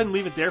 let's go ahead and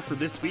leave it there for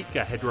this week.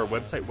 Head to our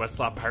website,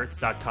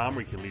 westlotpirates.com,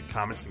 where you can leave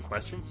comments and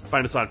questions.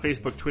 Find us on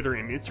Facebook, Twitter,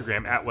 and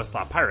Instagram at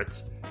Westlot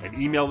Pirates, and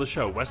email the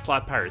show,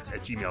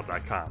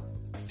 westlotpirates@gmail.com.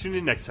 Tune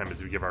in next time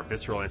as we give our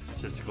visceral and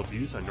statistical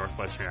views on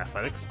Northwestern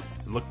athletics,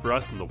 and look for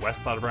us in the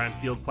west side of Ryan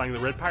Field flying the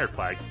red pirate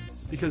flag,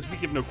 because we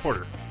give no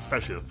quarter,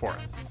 especially the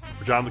fourth.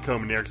 For John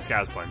Lacombe and Eric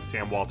Skazba, I'm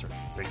Sam Walter.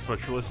 Thanks so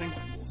much for listening.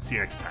 See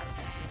you next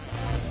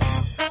time.